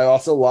glass. I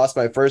also lost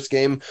my first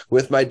game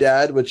with my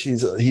dad, which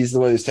he's the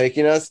one who's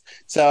taking us.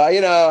 So,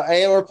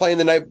 we're playing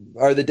the night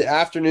or the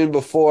afternoon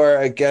before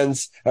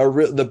against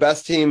the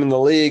best team in the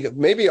league,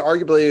 maybe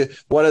arguably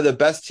one of the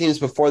best teams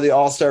before the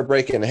All-Star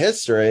break in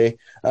history,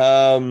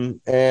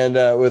 and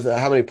with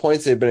how many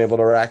points they've been able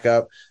to rack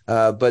up.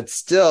 But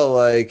still,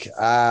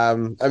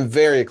 I'm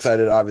very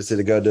excited, obviously,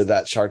 to go to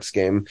that Sharks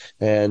game.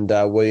 And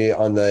we,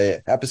 on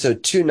the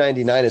episode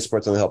 299 of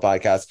Sports on the Hill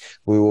podcast,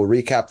 we will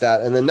recap that.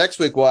 And then next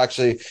week, we'll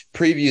actually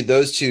preview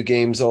those two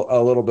games a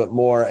little bit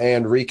more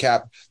and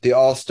recap the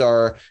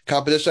All-Star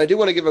competition. I do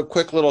want to give a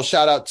quick little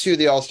shout out to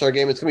the All-Star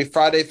game. It's going to be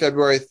Friday,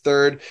 February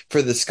 3rd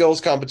for the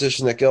skills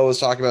competition that Gil was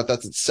talking about.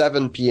 That's at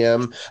 7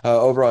 p.m.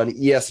 Over on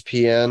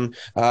ESPN.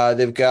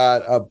 They've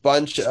got a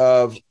bunch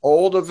of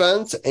old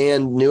events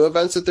and new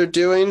events that they're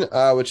doing,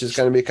 which is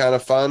going to be kind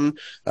of fun.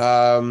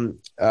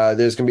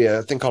 There's going to be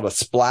a thing called a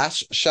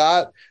splash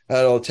shot.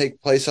 It'll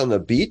take place on the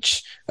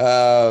beach.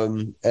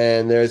 And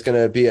there's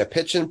going to be a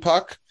pitch and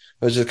puck,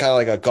 which is kind of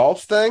like a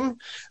golf thing.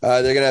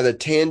 They're going to have the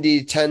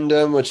Tandy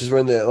Tendum, which is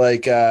when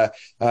the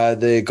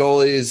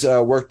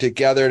goalies work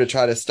together to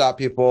try to stop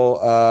people.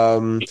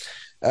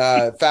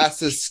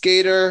 Fastest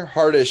skater,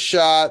 hardest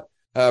shot,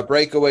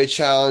 breakaway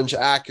challenge,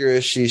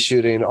 accuracy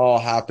shooting, all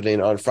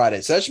happening on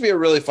Friday. So that should be a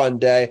really fun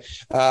day,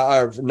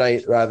 or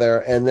night rather.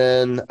 And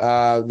then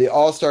the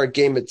All-Star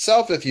game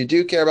itself, if you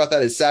do care about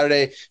that, is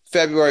Saturday,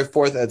 February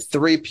 4th at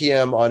 3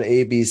 p.m. on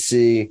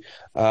ABC.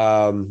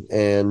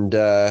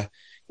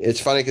 It's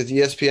funny because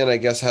ESPN, I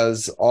guess,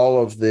 has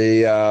all of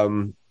the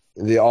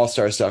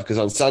All-Star stuff because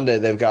on Sunday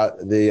they've got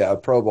the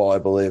Pro Bowl, I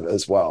believe,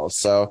 as well.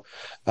 So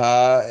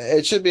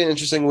it should be an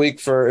interesting week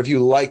for if you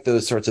like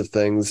those sorts of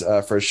things,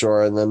 for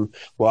sure. And then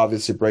we'll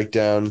obviously break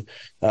down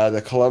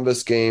the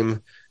Columbus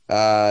game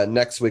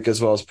next week, as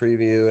well as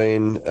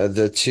previewing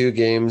the two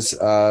games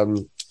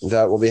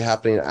that will be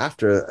happening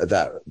after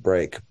that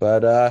break.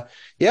 But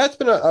it's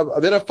been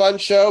a fun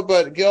show.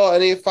 But Gil,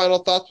 any final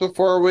thoughts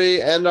before we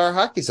end our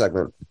hockey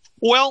segment?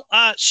 Well,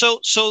 so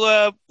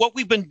what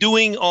we've been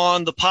doing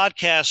on the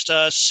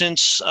podcast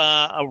since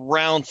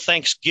around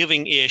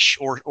Thanksgiving-ish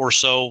or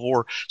so,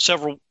 or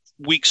several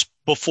weeks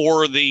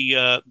before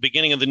the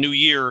beginning of the new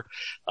year,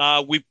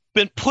 we've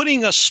been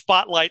putting a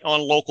spotlight on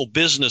local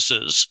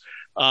businesses,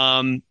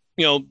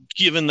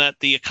 given that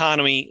the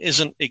economy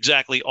isn't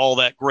exactly all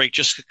that great,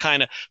 just to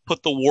kind of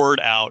put the word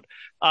out.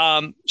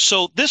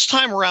 So this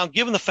time around,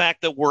 given the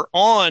fact that we're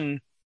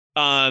on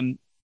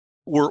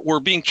we're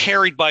being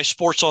carried by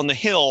Sports on the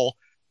Hill,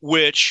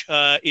 which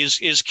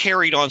is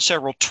carried on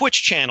several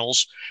Twitch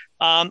channels.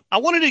 I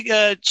wanted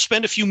to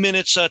spend a few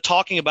minutes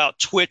talking about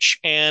Twitch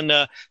and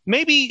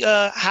maybe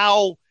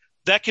how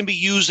that can be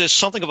used as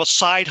something of a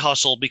side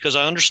hustle, because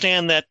I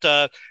understand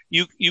that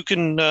you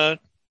can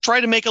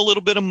try to make a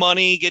little bit of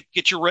money,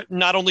 get your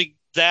not only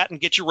that and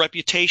get your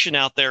reputation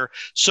out there.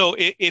 So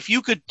if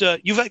you could,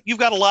 you've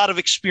got a lot of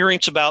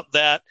experience about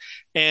that,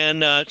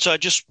 and so I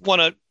just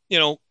want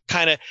to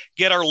kind of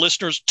get our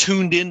listeners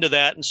tuned into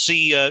that and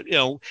see,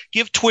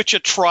 give Twitch a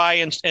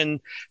try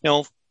and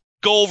go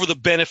over the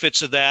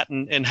benefits of that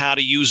and how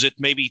to use it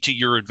maybe to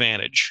your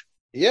advantage.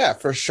 Yeah,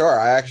 for sure.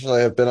 I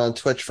actually have been on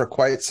Twitch for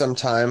quite some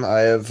time. I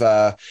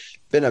have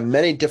been on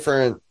many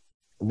different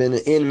been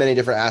in many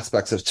different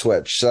aspects of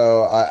Twitch.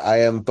 So I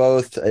am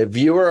both a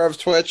viewer of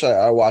Twitch.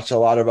 I watch a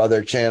lot of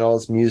other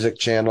channels, music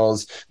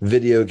channels,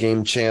 video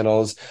game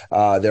channels.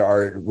 There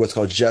are what's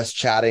called just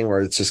chatting,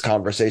 where it's just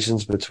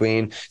conversations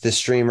between the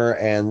streamer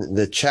and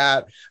the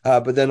chat.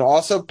 But then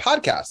also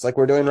podcasts like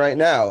we're doing right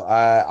now.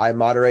 I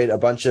moderate a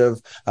bunch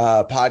of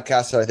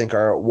podcasts that I think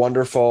are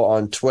wonderful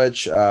on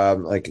Twitch.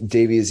 Like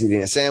Davey is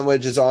Eating a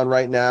Sandwich is on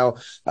right now.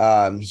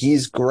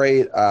 He's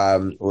great. I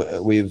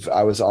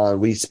was on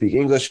We Speak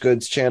English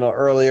Goods channel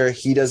earlier.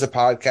 He does a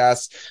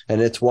podcast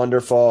and it's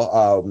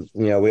wonderful.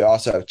 We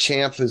also have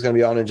Champ, who's going to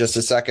be on in just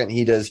a second.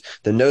 He does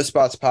the No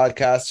Spots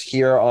podcast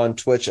here on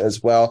Twitch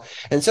as well.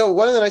 And so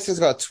one of the nice things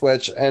about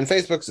Twitch and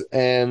Facebook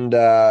and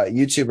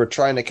YouTube are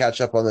trying to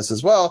catch up on this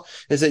as well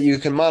is that you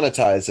can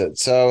monetize it.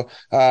 So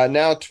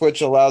now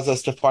Twitch allows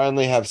us to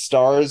finally have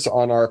stars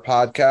on our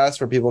podcast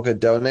where people could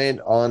donate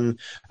on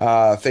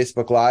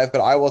Facebook Live.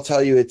 But I will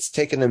tell you, it's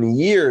taken them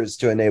years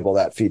to enable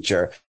that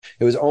feature.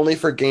 It was only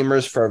for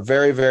gamers for a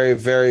very, very,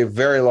 very,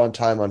 very long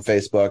time on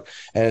Facebook.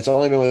 And it's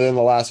only been within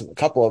the last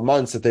couple of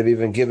months that they've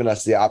even given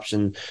us the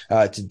option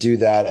to do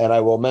that. And I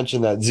will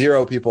mention that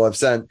 0 people have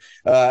sent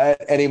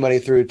any money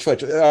through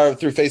Twitch or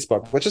through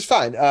Facebook, which is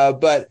fine.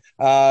 But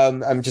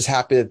I'm just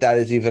happy that that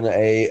is even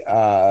a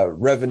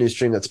revenue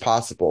stream that's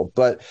possible.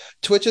 But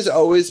Twitch has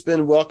always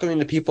been welcoming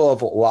to people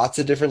of lots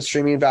of different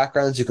streaming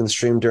backgrounds. You can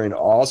stream during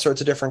all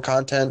sorts of different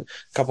content.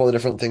 A couple of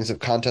different things of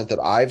content that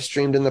I've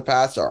streamed in the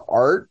past are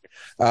art.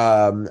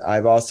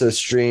 I've also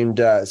streamed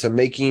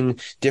making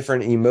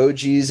different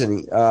emojis,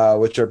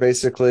 and which are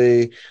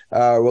basically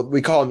what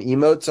we call them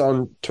emotes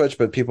on Twitch,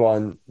 but people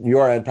on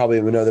your end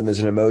probably would know them as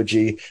an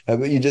emoji.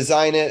 But you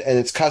design it and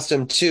it's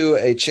custom to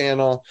a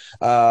channel,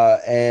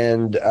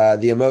 and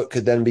the emote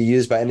could then be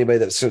used by anybody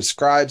that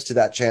subscribes to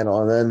that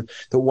channel. And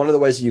then one of the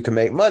ways that you can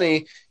make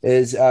money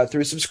is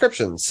through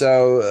subscriptions.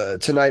 So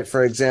tonight,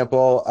 for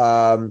example,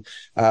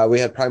 we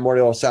had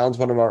Primordial Sounds,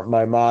 one of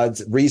my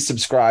mods,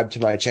 resubscribed to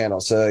my channel.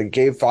 So I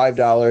gave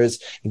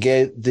 $5,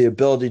 get the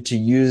ability to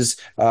use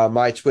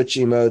my Twitch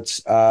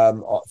emotes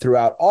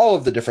throughout all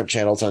of the different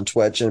channels on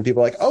Twitch. And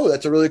people are like, oh,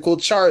 that's a really cool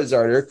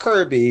Charizard or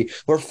Kirby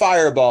or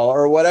Fireball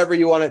or whatever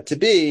you want it to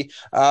be.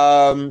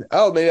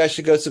 Maybe I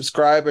should go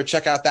subscribe or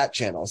check out that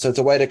channel. So it's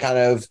a way to kind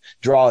of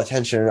draw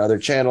attention in other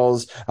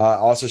channels,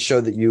 also show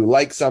that you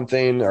like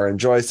something or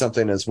enjoy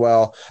something as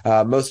well.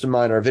 Most of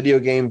mine are video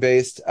game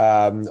based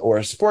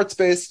or sports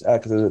based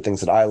because those are the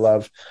things that I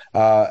love.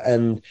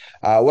 And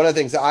one of the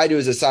things that I do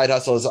as a side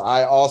hustle is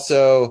I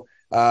also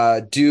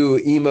do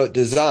emote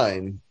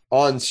design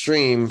on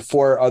stream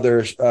for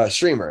other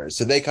streamers.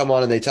 So they come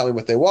on and they tell me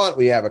what they want.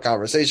 We have a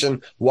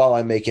conversation while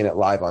I'm making it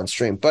live on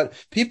stream. But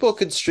people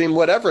could stream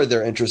whatever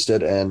they're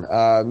interested in.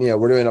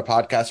 We're doing a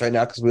podcast right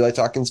now because we like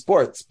talking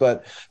sports,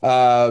 but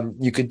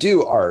you could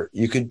do art,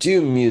 you could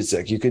do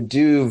music, you could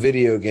do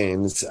video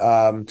games.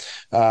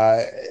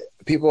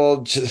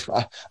 People just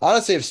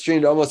honestly have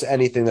streamed almost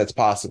anything that's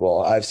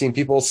possible. I've seen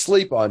people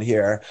sleep on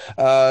here.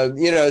 So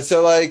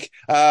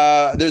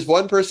there's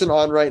one person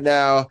on right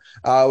now,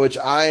 which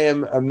I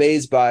am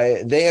amazed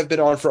by. They have been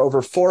on for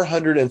over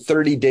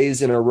 430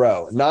 days in a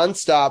row,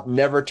 nonstop,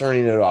 never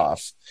turning it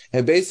off.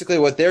 And basically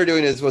what they're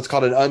doing is what's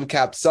called an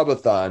uncapped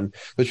subathon,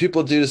 which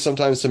people do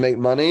sometimes to make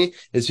money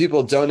is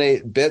people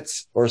donate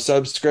bits or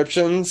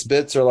subscriptions.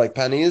 Bits are like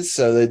pennies.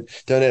 So they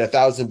donate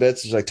 1,000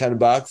 bits, which is like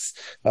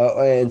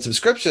 $10 in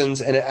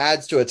subscriptions, and it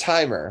adds to a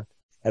timer.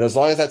 And as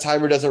long as that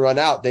timer doesn't run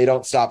out, they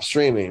don't stop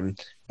streaming.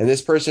 And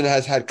this person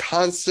has had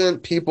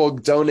constant people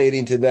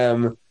donating to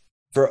them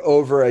for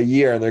over a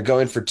year, and they're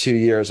going for 2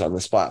 years on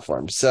this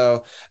platform.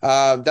 So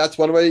that's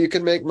one way you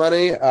can make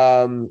money.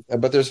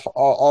 But there's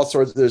all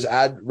sorts. There's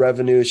ad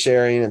revenue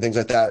sharing and things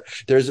like that.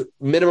 There's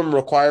minimum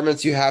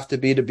requirements you have to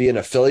be an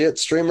affiliate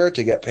streamer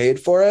to get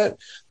paid for it.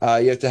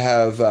 You have to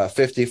have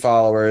 50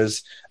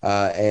 followers,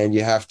 and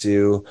you have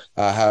to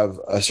have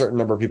a certain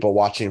number of people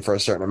watching for a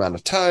certain amount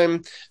of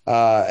time,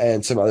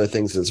 and some other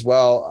things as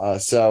well.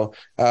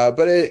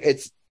 But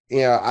it's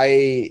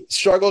I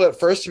struggled at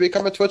first to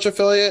become a Twitch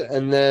affiliate,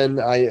 and then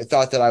I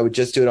thought that I would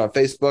just do it on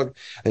Facebook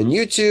and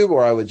YouTube,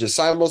 or I would just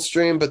simul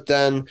stream. But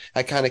then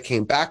I kind of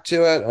came back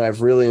to it, and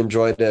I've really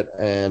enjoyed it,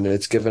 and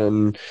it's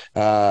given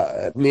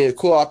me a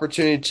cool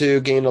opportunity to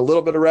gain a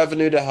little bit of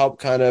revenue to help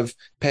kind of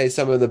pay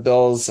some of the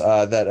bills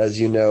that, as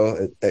you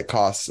know, it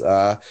costs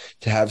to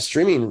have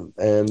streaming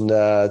and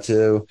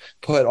to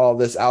put all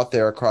this out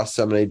there across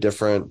so many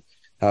different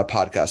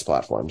podcast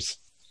platforms.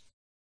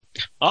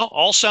 Oh,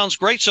 all sounds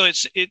great. So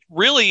it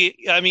really,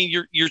 I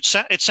mean,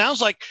 it sounds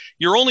like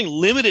you're only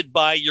limited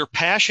by your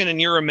passion and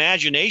your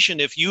imagination.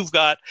 If you've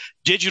got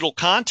digital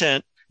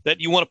content that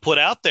you want to put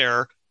out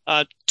there,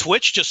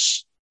 Twitch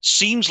just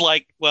seems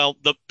like, well,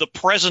 the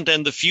present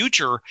and the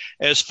future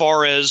as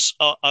far as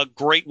a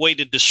great way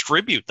to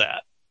distribute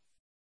that.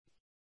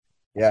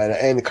 Yeah,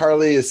 and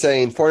Carly is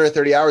saying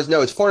 430 hours.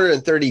 No, it's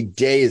 430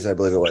 days, I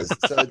believe it was.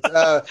 So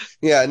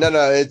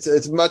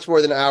it's much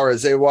more than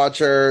hours. They watch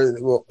her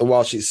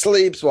while she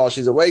sleeps, while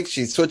she's awake.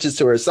 She switches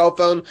to her cell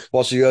phone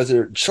while she goes to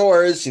her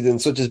chores. She then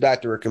switches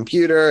back to her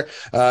computer.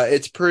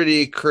 It's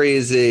pretty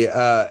crazy.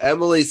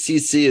 Emily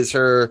CC is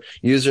her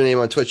username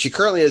on Twitch. She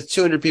currently has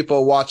 200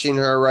 people watching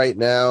her right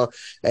now,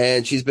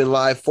 and she's been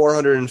live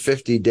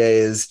 450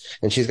 days,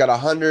 and she's got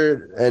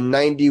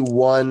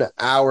 191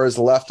 hours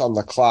left on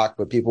the clock,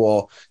 but people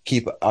will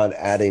keep on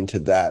adding to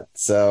that.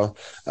 So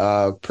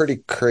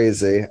pretty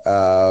crazy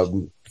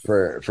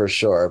for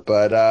sure.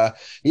 But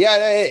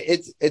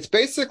it's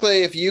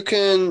basically, if you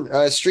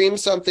can stream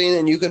something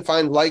and you can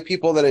find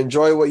people that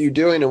enjoy what you're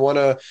doing and want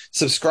to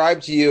subscribe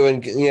to you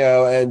and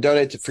and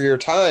donate for your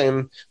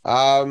time,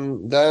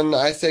 then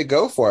I say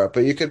go for it.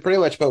 But you could pretty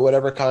much put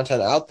whatever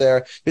content out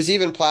there. There's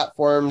even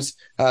platforms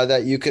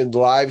that you could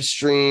live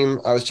stream.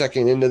 I was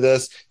checking into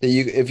this, that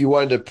if you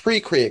wanted to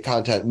pre-create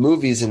content,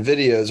 movies and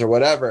videos or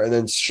whatever, and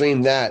then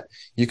stream that,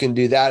 you can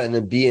do that and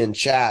then be in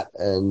chat.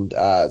 And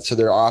so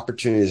there are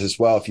opportunities as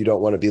well if you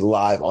don't want to be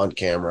live on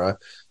camera.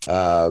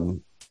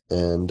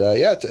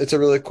 It's a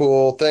really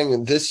cool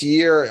thing. This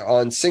year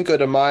on Cinco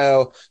de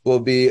Mayo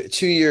will be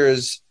 2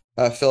 years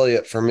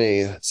affiliate for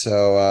me.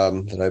 So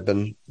that I've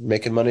been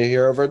making money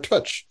here over at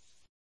Twitch.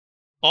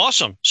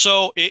 Awesome.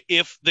 So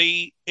if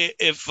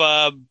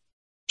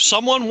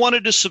someone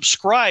wanted to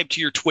subscribe to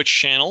your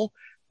Twitch channel,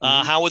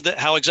 how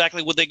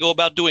exactly would they go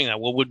about doing that?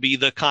 What would be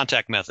the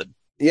contact method?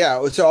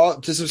 Yeah, so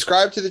to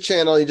subscribe to the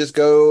channel, you just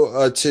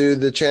go to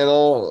the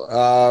channel,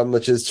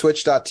 which is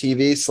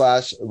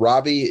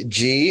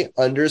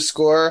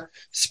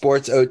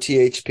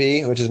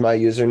twitch.tv/RobbieG_SportsOTHP, which is my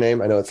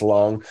username. I know it's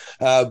long,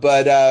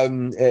 but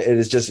it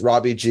is just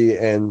Robbie G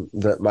and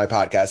my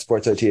podcast,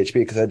 Sports OTHP,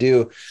 because I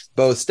do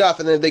both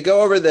stuff. And then they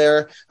go over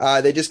there,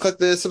 they just click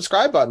the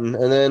subscribe button,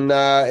 and then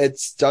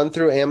it's done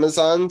through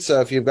Amazon.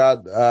 So if you've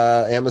got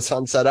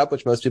Amazon set up,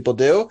 which most people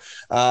do,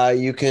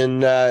 you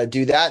can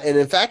do that. And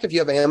in fact, if you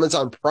have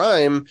Amazon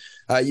Prime,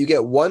 you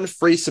get one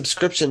free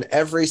subscription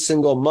every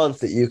single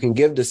month that you can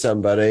give to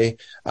somebody,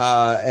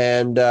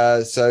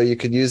 so you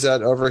could use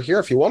that over here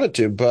if you wanted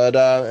to. But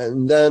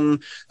and then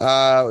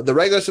the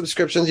regular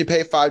subscriptions, you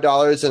pay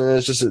 $5, and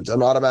it's just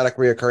an automatic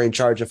reoccurring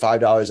charge of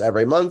 $5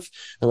 every month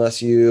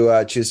unless you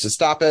choose to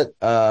stop it.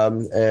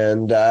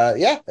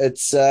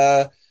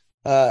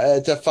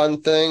 It's a fun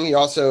thing.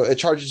 It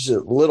charges a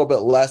little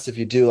bit less if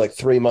you do like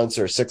 3 months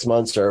or 6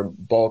 months or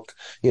bulk,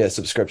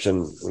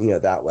 subscription,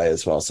 that way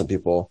as well. Some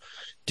people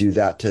do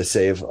that to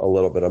save a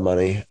little bit of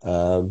money.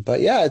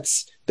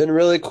 It's been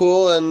really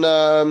cool. And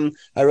I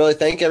really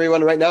thank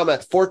everyone. Right now I'm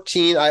at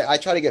 14. I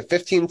try to get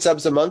 15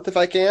 subs a month if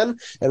I can.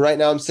 And right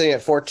now I'm sitting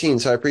at 14.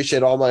 So I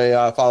appreciate all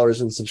my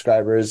followers and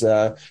subscribers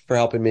for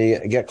helping me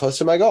get close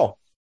to my goal.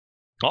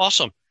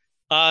 Awesome.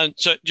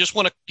 So just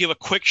want to give a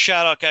quick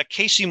shout out.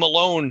 Casey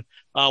Malone,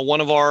 one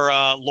of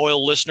our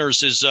loyal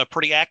listeners, is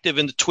pretty active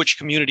in the Twitch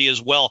community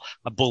as well.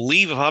 I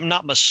believe, if I'm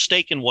not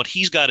mistaken, what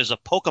he's got is a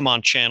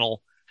Pokemon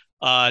channel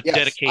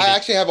dedicated. I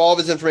actually have all of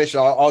his information.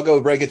 I'll go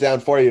break it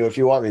down for you if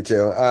you want me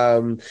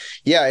to.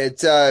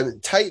 It's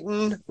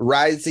Titan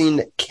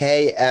Rising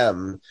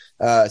KM.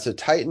 So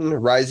Titan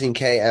Rising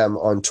KM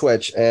on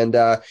Twitch. And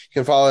you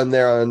can follow him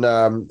there on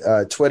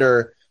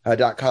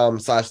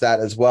Twitter.com/that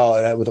as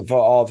well, with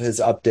all of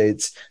his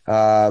updates.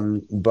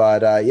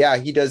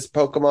 He does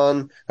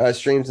Pokemon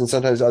streams and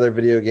sometimes other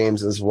video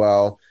games as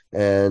well.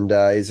 And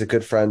he's a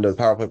good friend of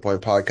the PowerPoint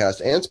Point podcast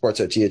and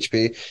Sports at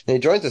THP. And he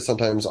joins us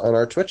sometimes on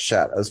our Twitch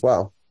chat as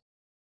well.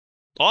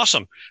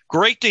 Awesome.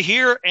 Great to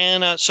hear.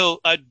 And so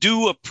I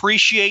do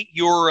appreciate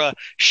your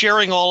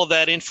sharing all of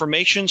that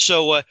information.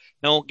 So,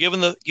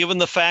 given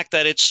the fact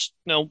that it's,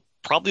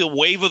 probably a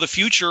wave of the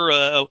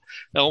future,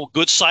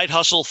 good side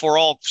hustle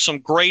for some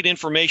great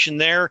information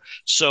there.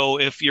 So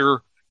if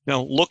you're,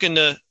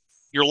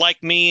 you're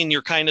like me and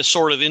you're kind of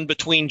sort of in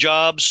between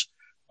jobs,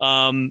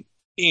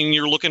 and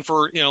you're looking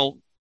for,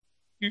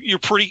 you're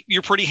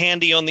pretty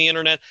handy on the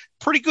internet.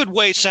 Pretty good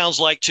way, it sounds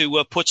like,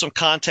 to put some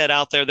content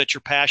out there that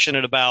you're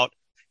passionate about,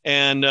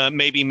 and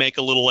maybe make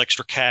a little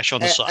extra cash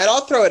on the side. And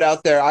I'll throw it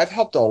out there. I've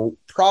helped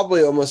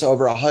probably almost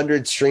over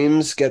 100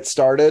 streams get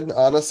started,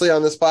 honestly,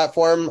 on this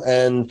platform.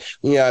 And,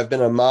 I've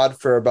been a mod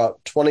for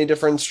about 20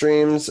 different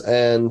streams,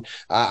 and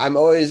I'm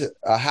always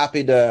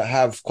happy to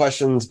have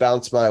questions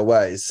bounce my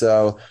way.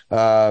 So,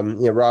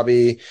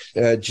 Robbie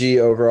G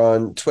over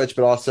on Twitch,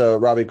 but also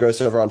Robbie Gross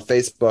over on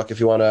Facebook.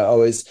 If you want to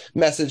always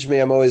message me,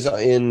 I'm always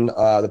in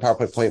the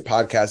PowerPoint Point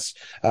podcast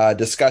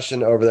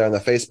discussion over there on the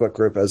Facebook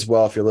group as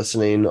well, if you're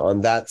listening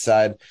on that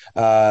side.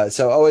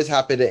 So always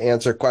happy to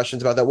answer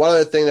questions about that. One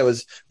other thing that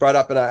was brought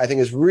up and I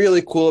think is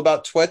really cool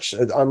about Twitch,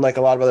 unlike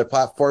a lot of other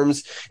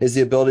platforms, is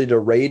the ability to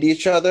raid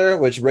each other,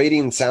 which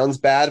raiding sounds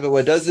bad, but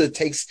what it does is it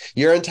takes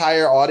your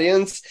entire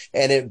audience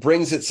and it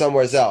brings it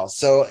somewhere else.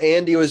 So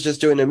Andy was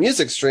just doing a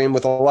music stream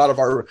with a lot of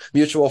our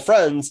mutual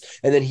friends,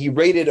 and then he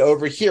raided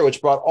over here,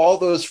 which brought all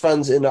those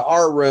friends into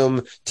our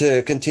room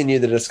to continue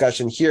the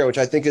discussion here, which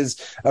I think is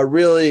a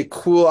really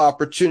cool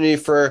opportunity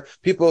for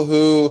people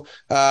who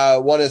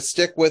want to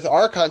stick with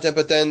our content,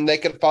 but then they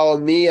could follow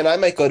me and I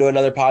might go to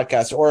another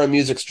podcast or a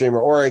music streamer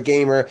or a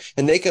gamer,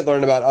 and they could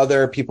learn about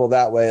other people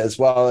that way as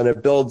well. And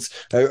it builds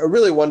a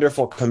really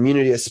wonderful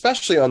community,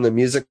 especially on the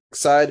music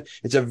side.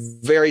 It's a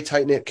very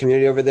tight-knit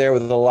community over there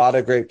with a lot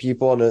of great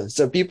people. And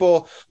so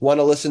people want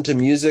to listen to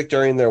music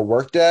during their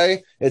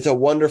workday. It's a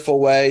wonderful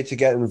way to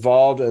get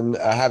involved and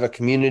have a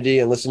community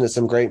and listen to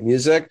some great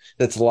music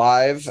that's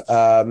live.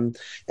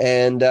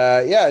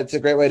 It's a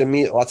great way to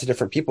meet lots of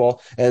different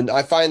people. And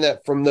I find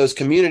that from those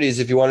communities,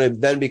 if you want to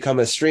then become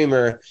a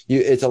streamer,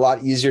 it's a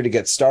lot easier to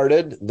get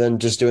started than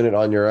just doing it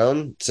on your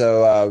own.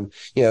 So,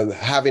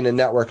 having a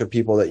network of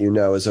people that you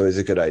know is always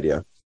a good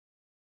idea.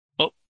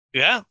 Oh,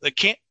 yeah, they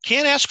can't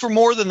ask for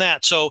more than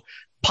that. So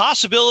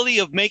possibility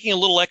of making a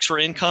little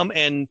extra income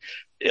and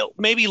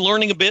maybe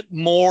learning a bit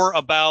more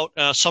about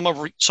some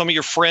of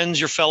your friends,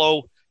 your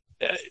fellow,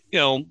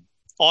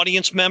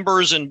 audience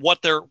members, and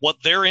what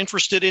they're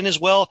interested in as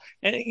well.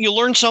 And you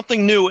learn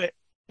something new,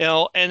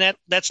 and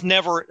that's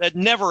never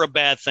a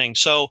bad thing.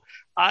 So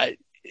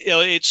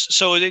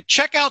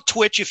check out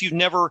Twitch if you've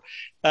never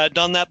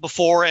done that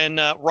before.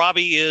 And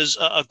Robbie is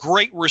a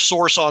great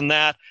resource on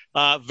that.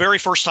 Very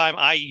first time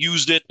I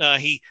used it,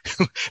 he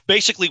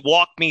basically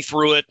walked me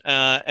through it.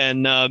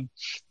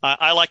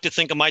 I like to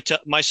think of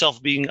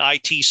myself being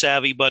IT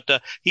savvy, but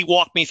he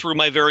walked me through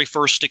my very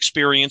first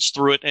experience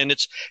through it. And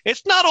it's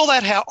not all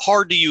that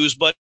hard to use,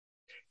 but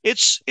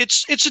it's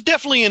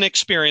definitely an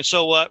experience.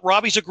 So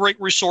Robbie's a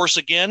great resource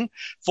again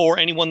for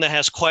anyone that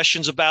has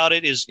questions about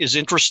it, is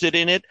interested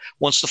in it,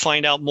 wants to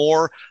find out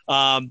more.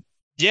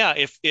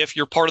 If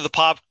you're part of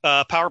the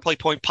Power Play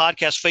Point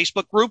podcast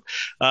Facebook group,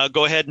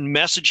 go ahead and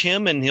message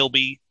him, and he'll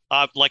be,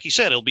 like he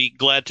said, he'll be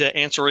glad to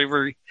answer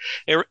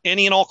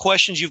any and all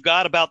questions you've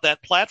got about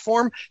that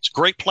platform. It's a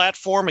great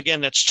platform.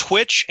 Again, that's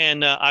Twitch,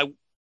 and I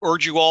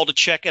urge you all to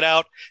check it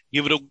out.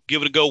 Give it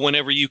a go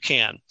whenever you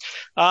can.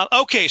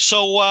 Okay,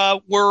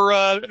 so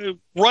we're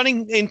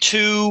running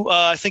into.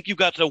 I think you've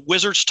got the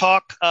Wizards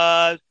talk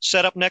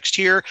set up next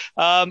here.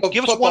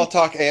 Give us football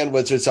talk and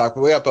Wizards talk,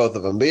 but we got both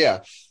of them. But yeah.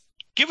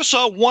 Give us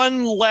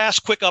one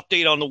last quick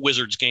update on the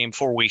Wizards game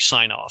before we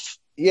sign off.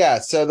 Yeah,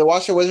 so the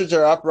Washington Wizards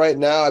are up right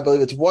now. I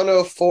believe it's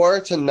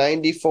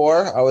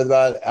 104-94 with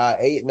about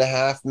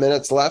 8.5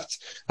 minutes left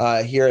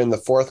here in the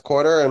fourth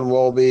quarter. And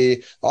we'll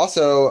be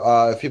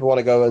also, if people want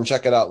to go and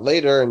check it out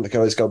later, and they can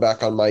always go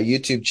back on my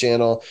YouTube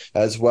channel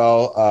as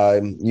well,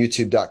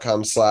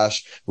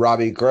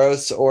 youtube.com/Robbie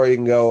Gross, or you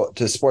can go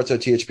to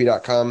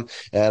sportsothp.com,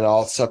 and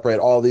I'll separate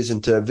all these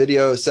into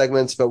video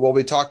segments. But we'll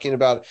be talking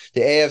about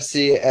the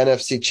AFC,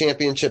 NFC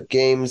championship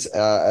games,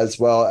 as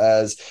well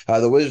as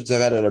the Wizards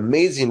have had an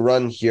amazing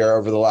run here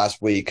over the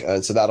last week.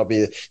 And so that'll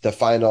be the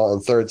final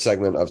and third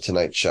segment of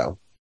tonight's show.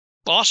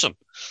 Awesome.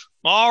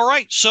 All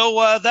right.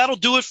 So that'll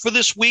do it for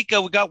this week.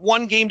 We got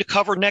one game to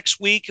cover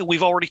next week, and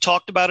we've already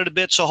talked about it a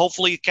bit. So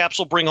hopefully Caps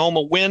will bring home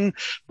a win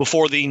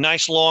before the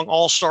nice long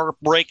All-Star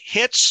break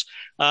hits.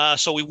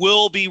 So we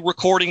will be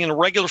recording in a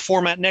regular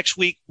format next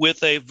week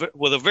with a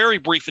very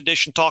brief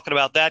edition talking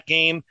about that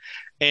game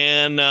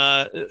and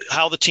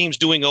how the team's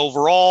doing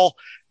overall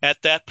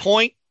at that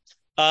point.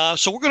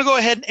 So we're going to go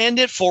ahead and end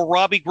it for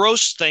Robbie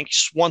Gross.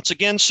 Thanks once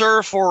again,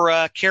 sir,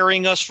 for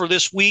carrying us for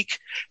this week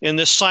in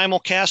this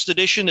simulcast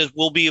edition. It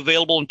will be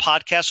available in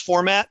podcast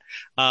format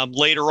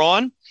later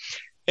on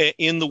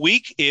in the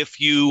week if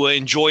you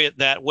enjoy it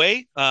that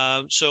way.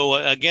 So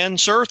again,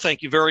 sir,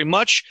 thank you very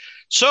much.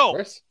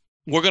 So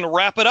we're going to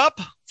wrap it up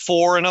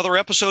for another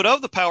episode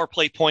of the Power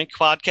Play Point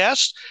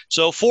podcast.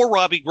 So for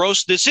Robbie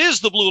Gross, this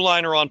is the Blue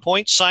Liner on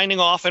Point signing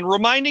off and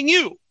reminding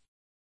you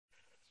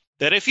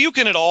that if you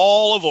can at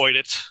all avoid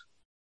it,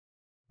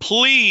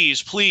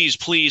 please, please,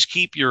 please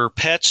keep your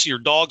pets, your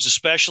dogs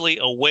especially,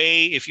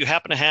 away. If you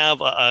happen to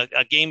have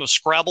a game of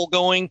Scrabble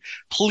going,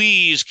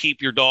 please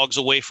keep your dogs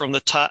away from the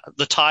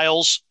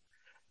tiles.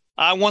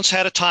 I once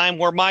had a time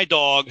where my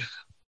dog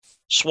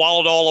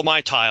swallowed all of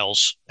my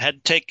tiles. Had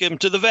to take him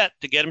to the vet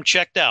to get him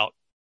checked out.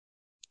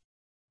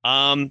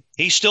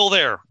 He's still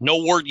there.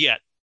 No word yet.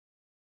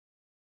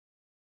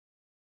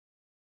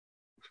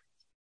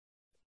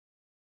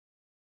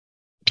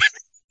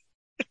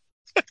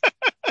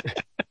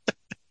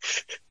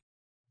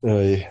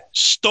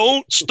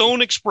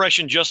 Stone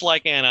expression, just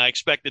like Anna. I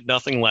expected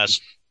nothing less.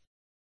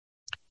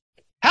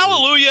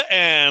 Hallelujah,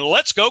 and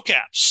let's go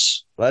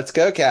Caps. Let's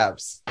go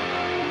Caps.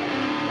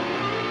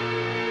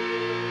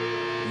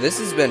 This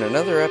has been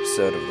another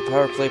episode of the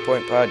Power Play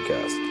Point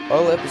podcast.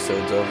 All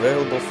episodes are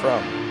available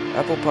from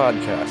Apple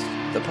Podcasts,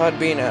 the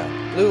Podbean app,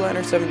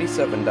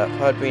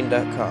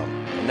 blueliner77.podbean.com,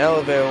 and now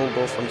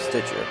available from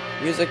Stitcher.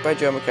 Music by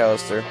Joe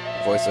McAllister,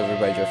 voiceover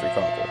by Jeffrey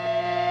Conkle.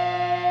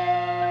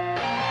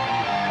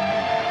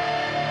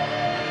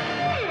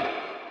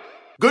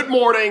 good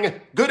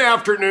morning, good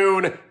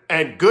afternoon,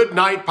 and good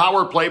night,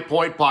 Power Play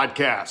Point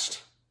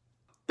podcast.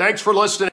 Thanks for listening.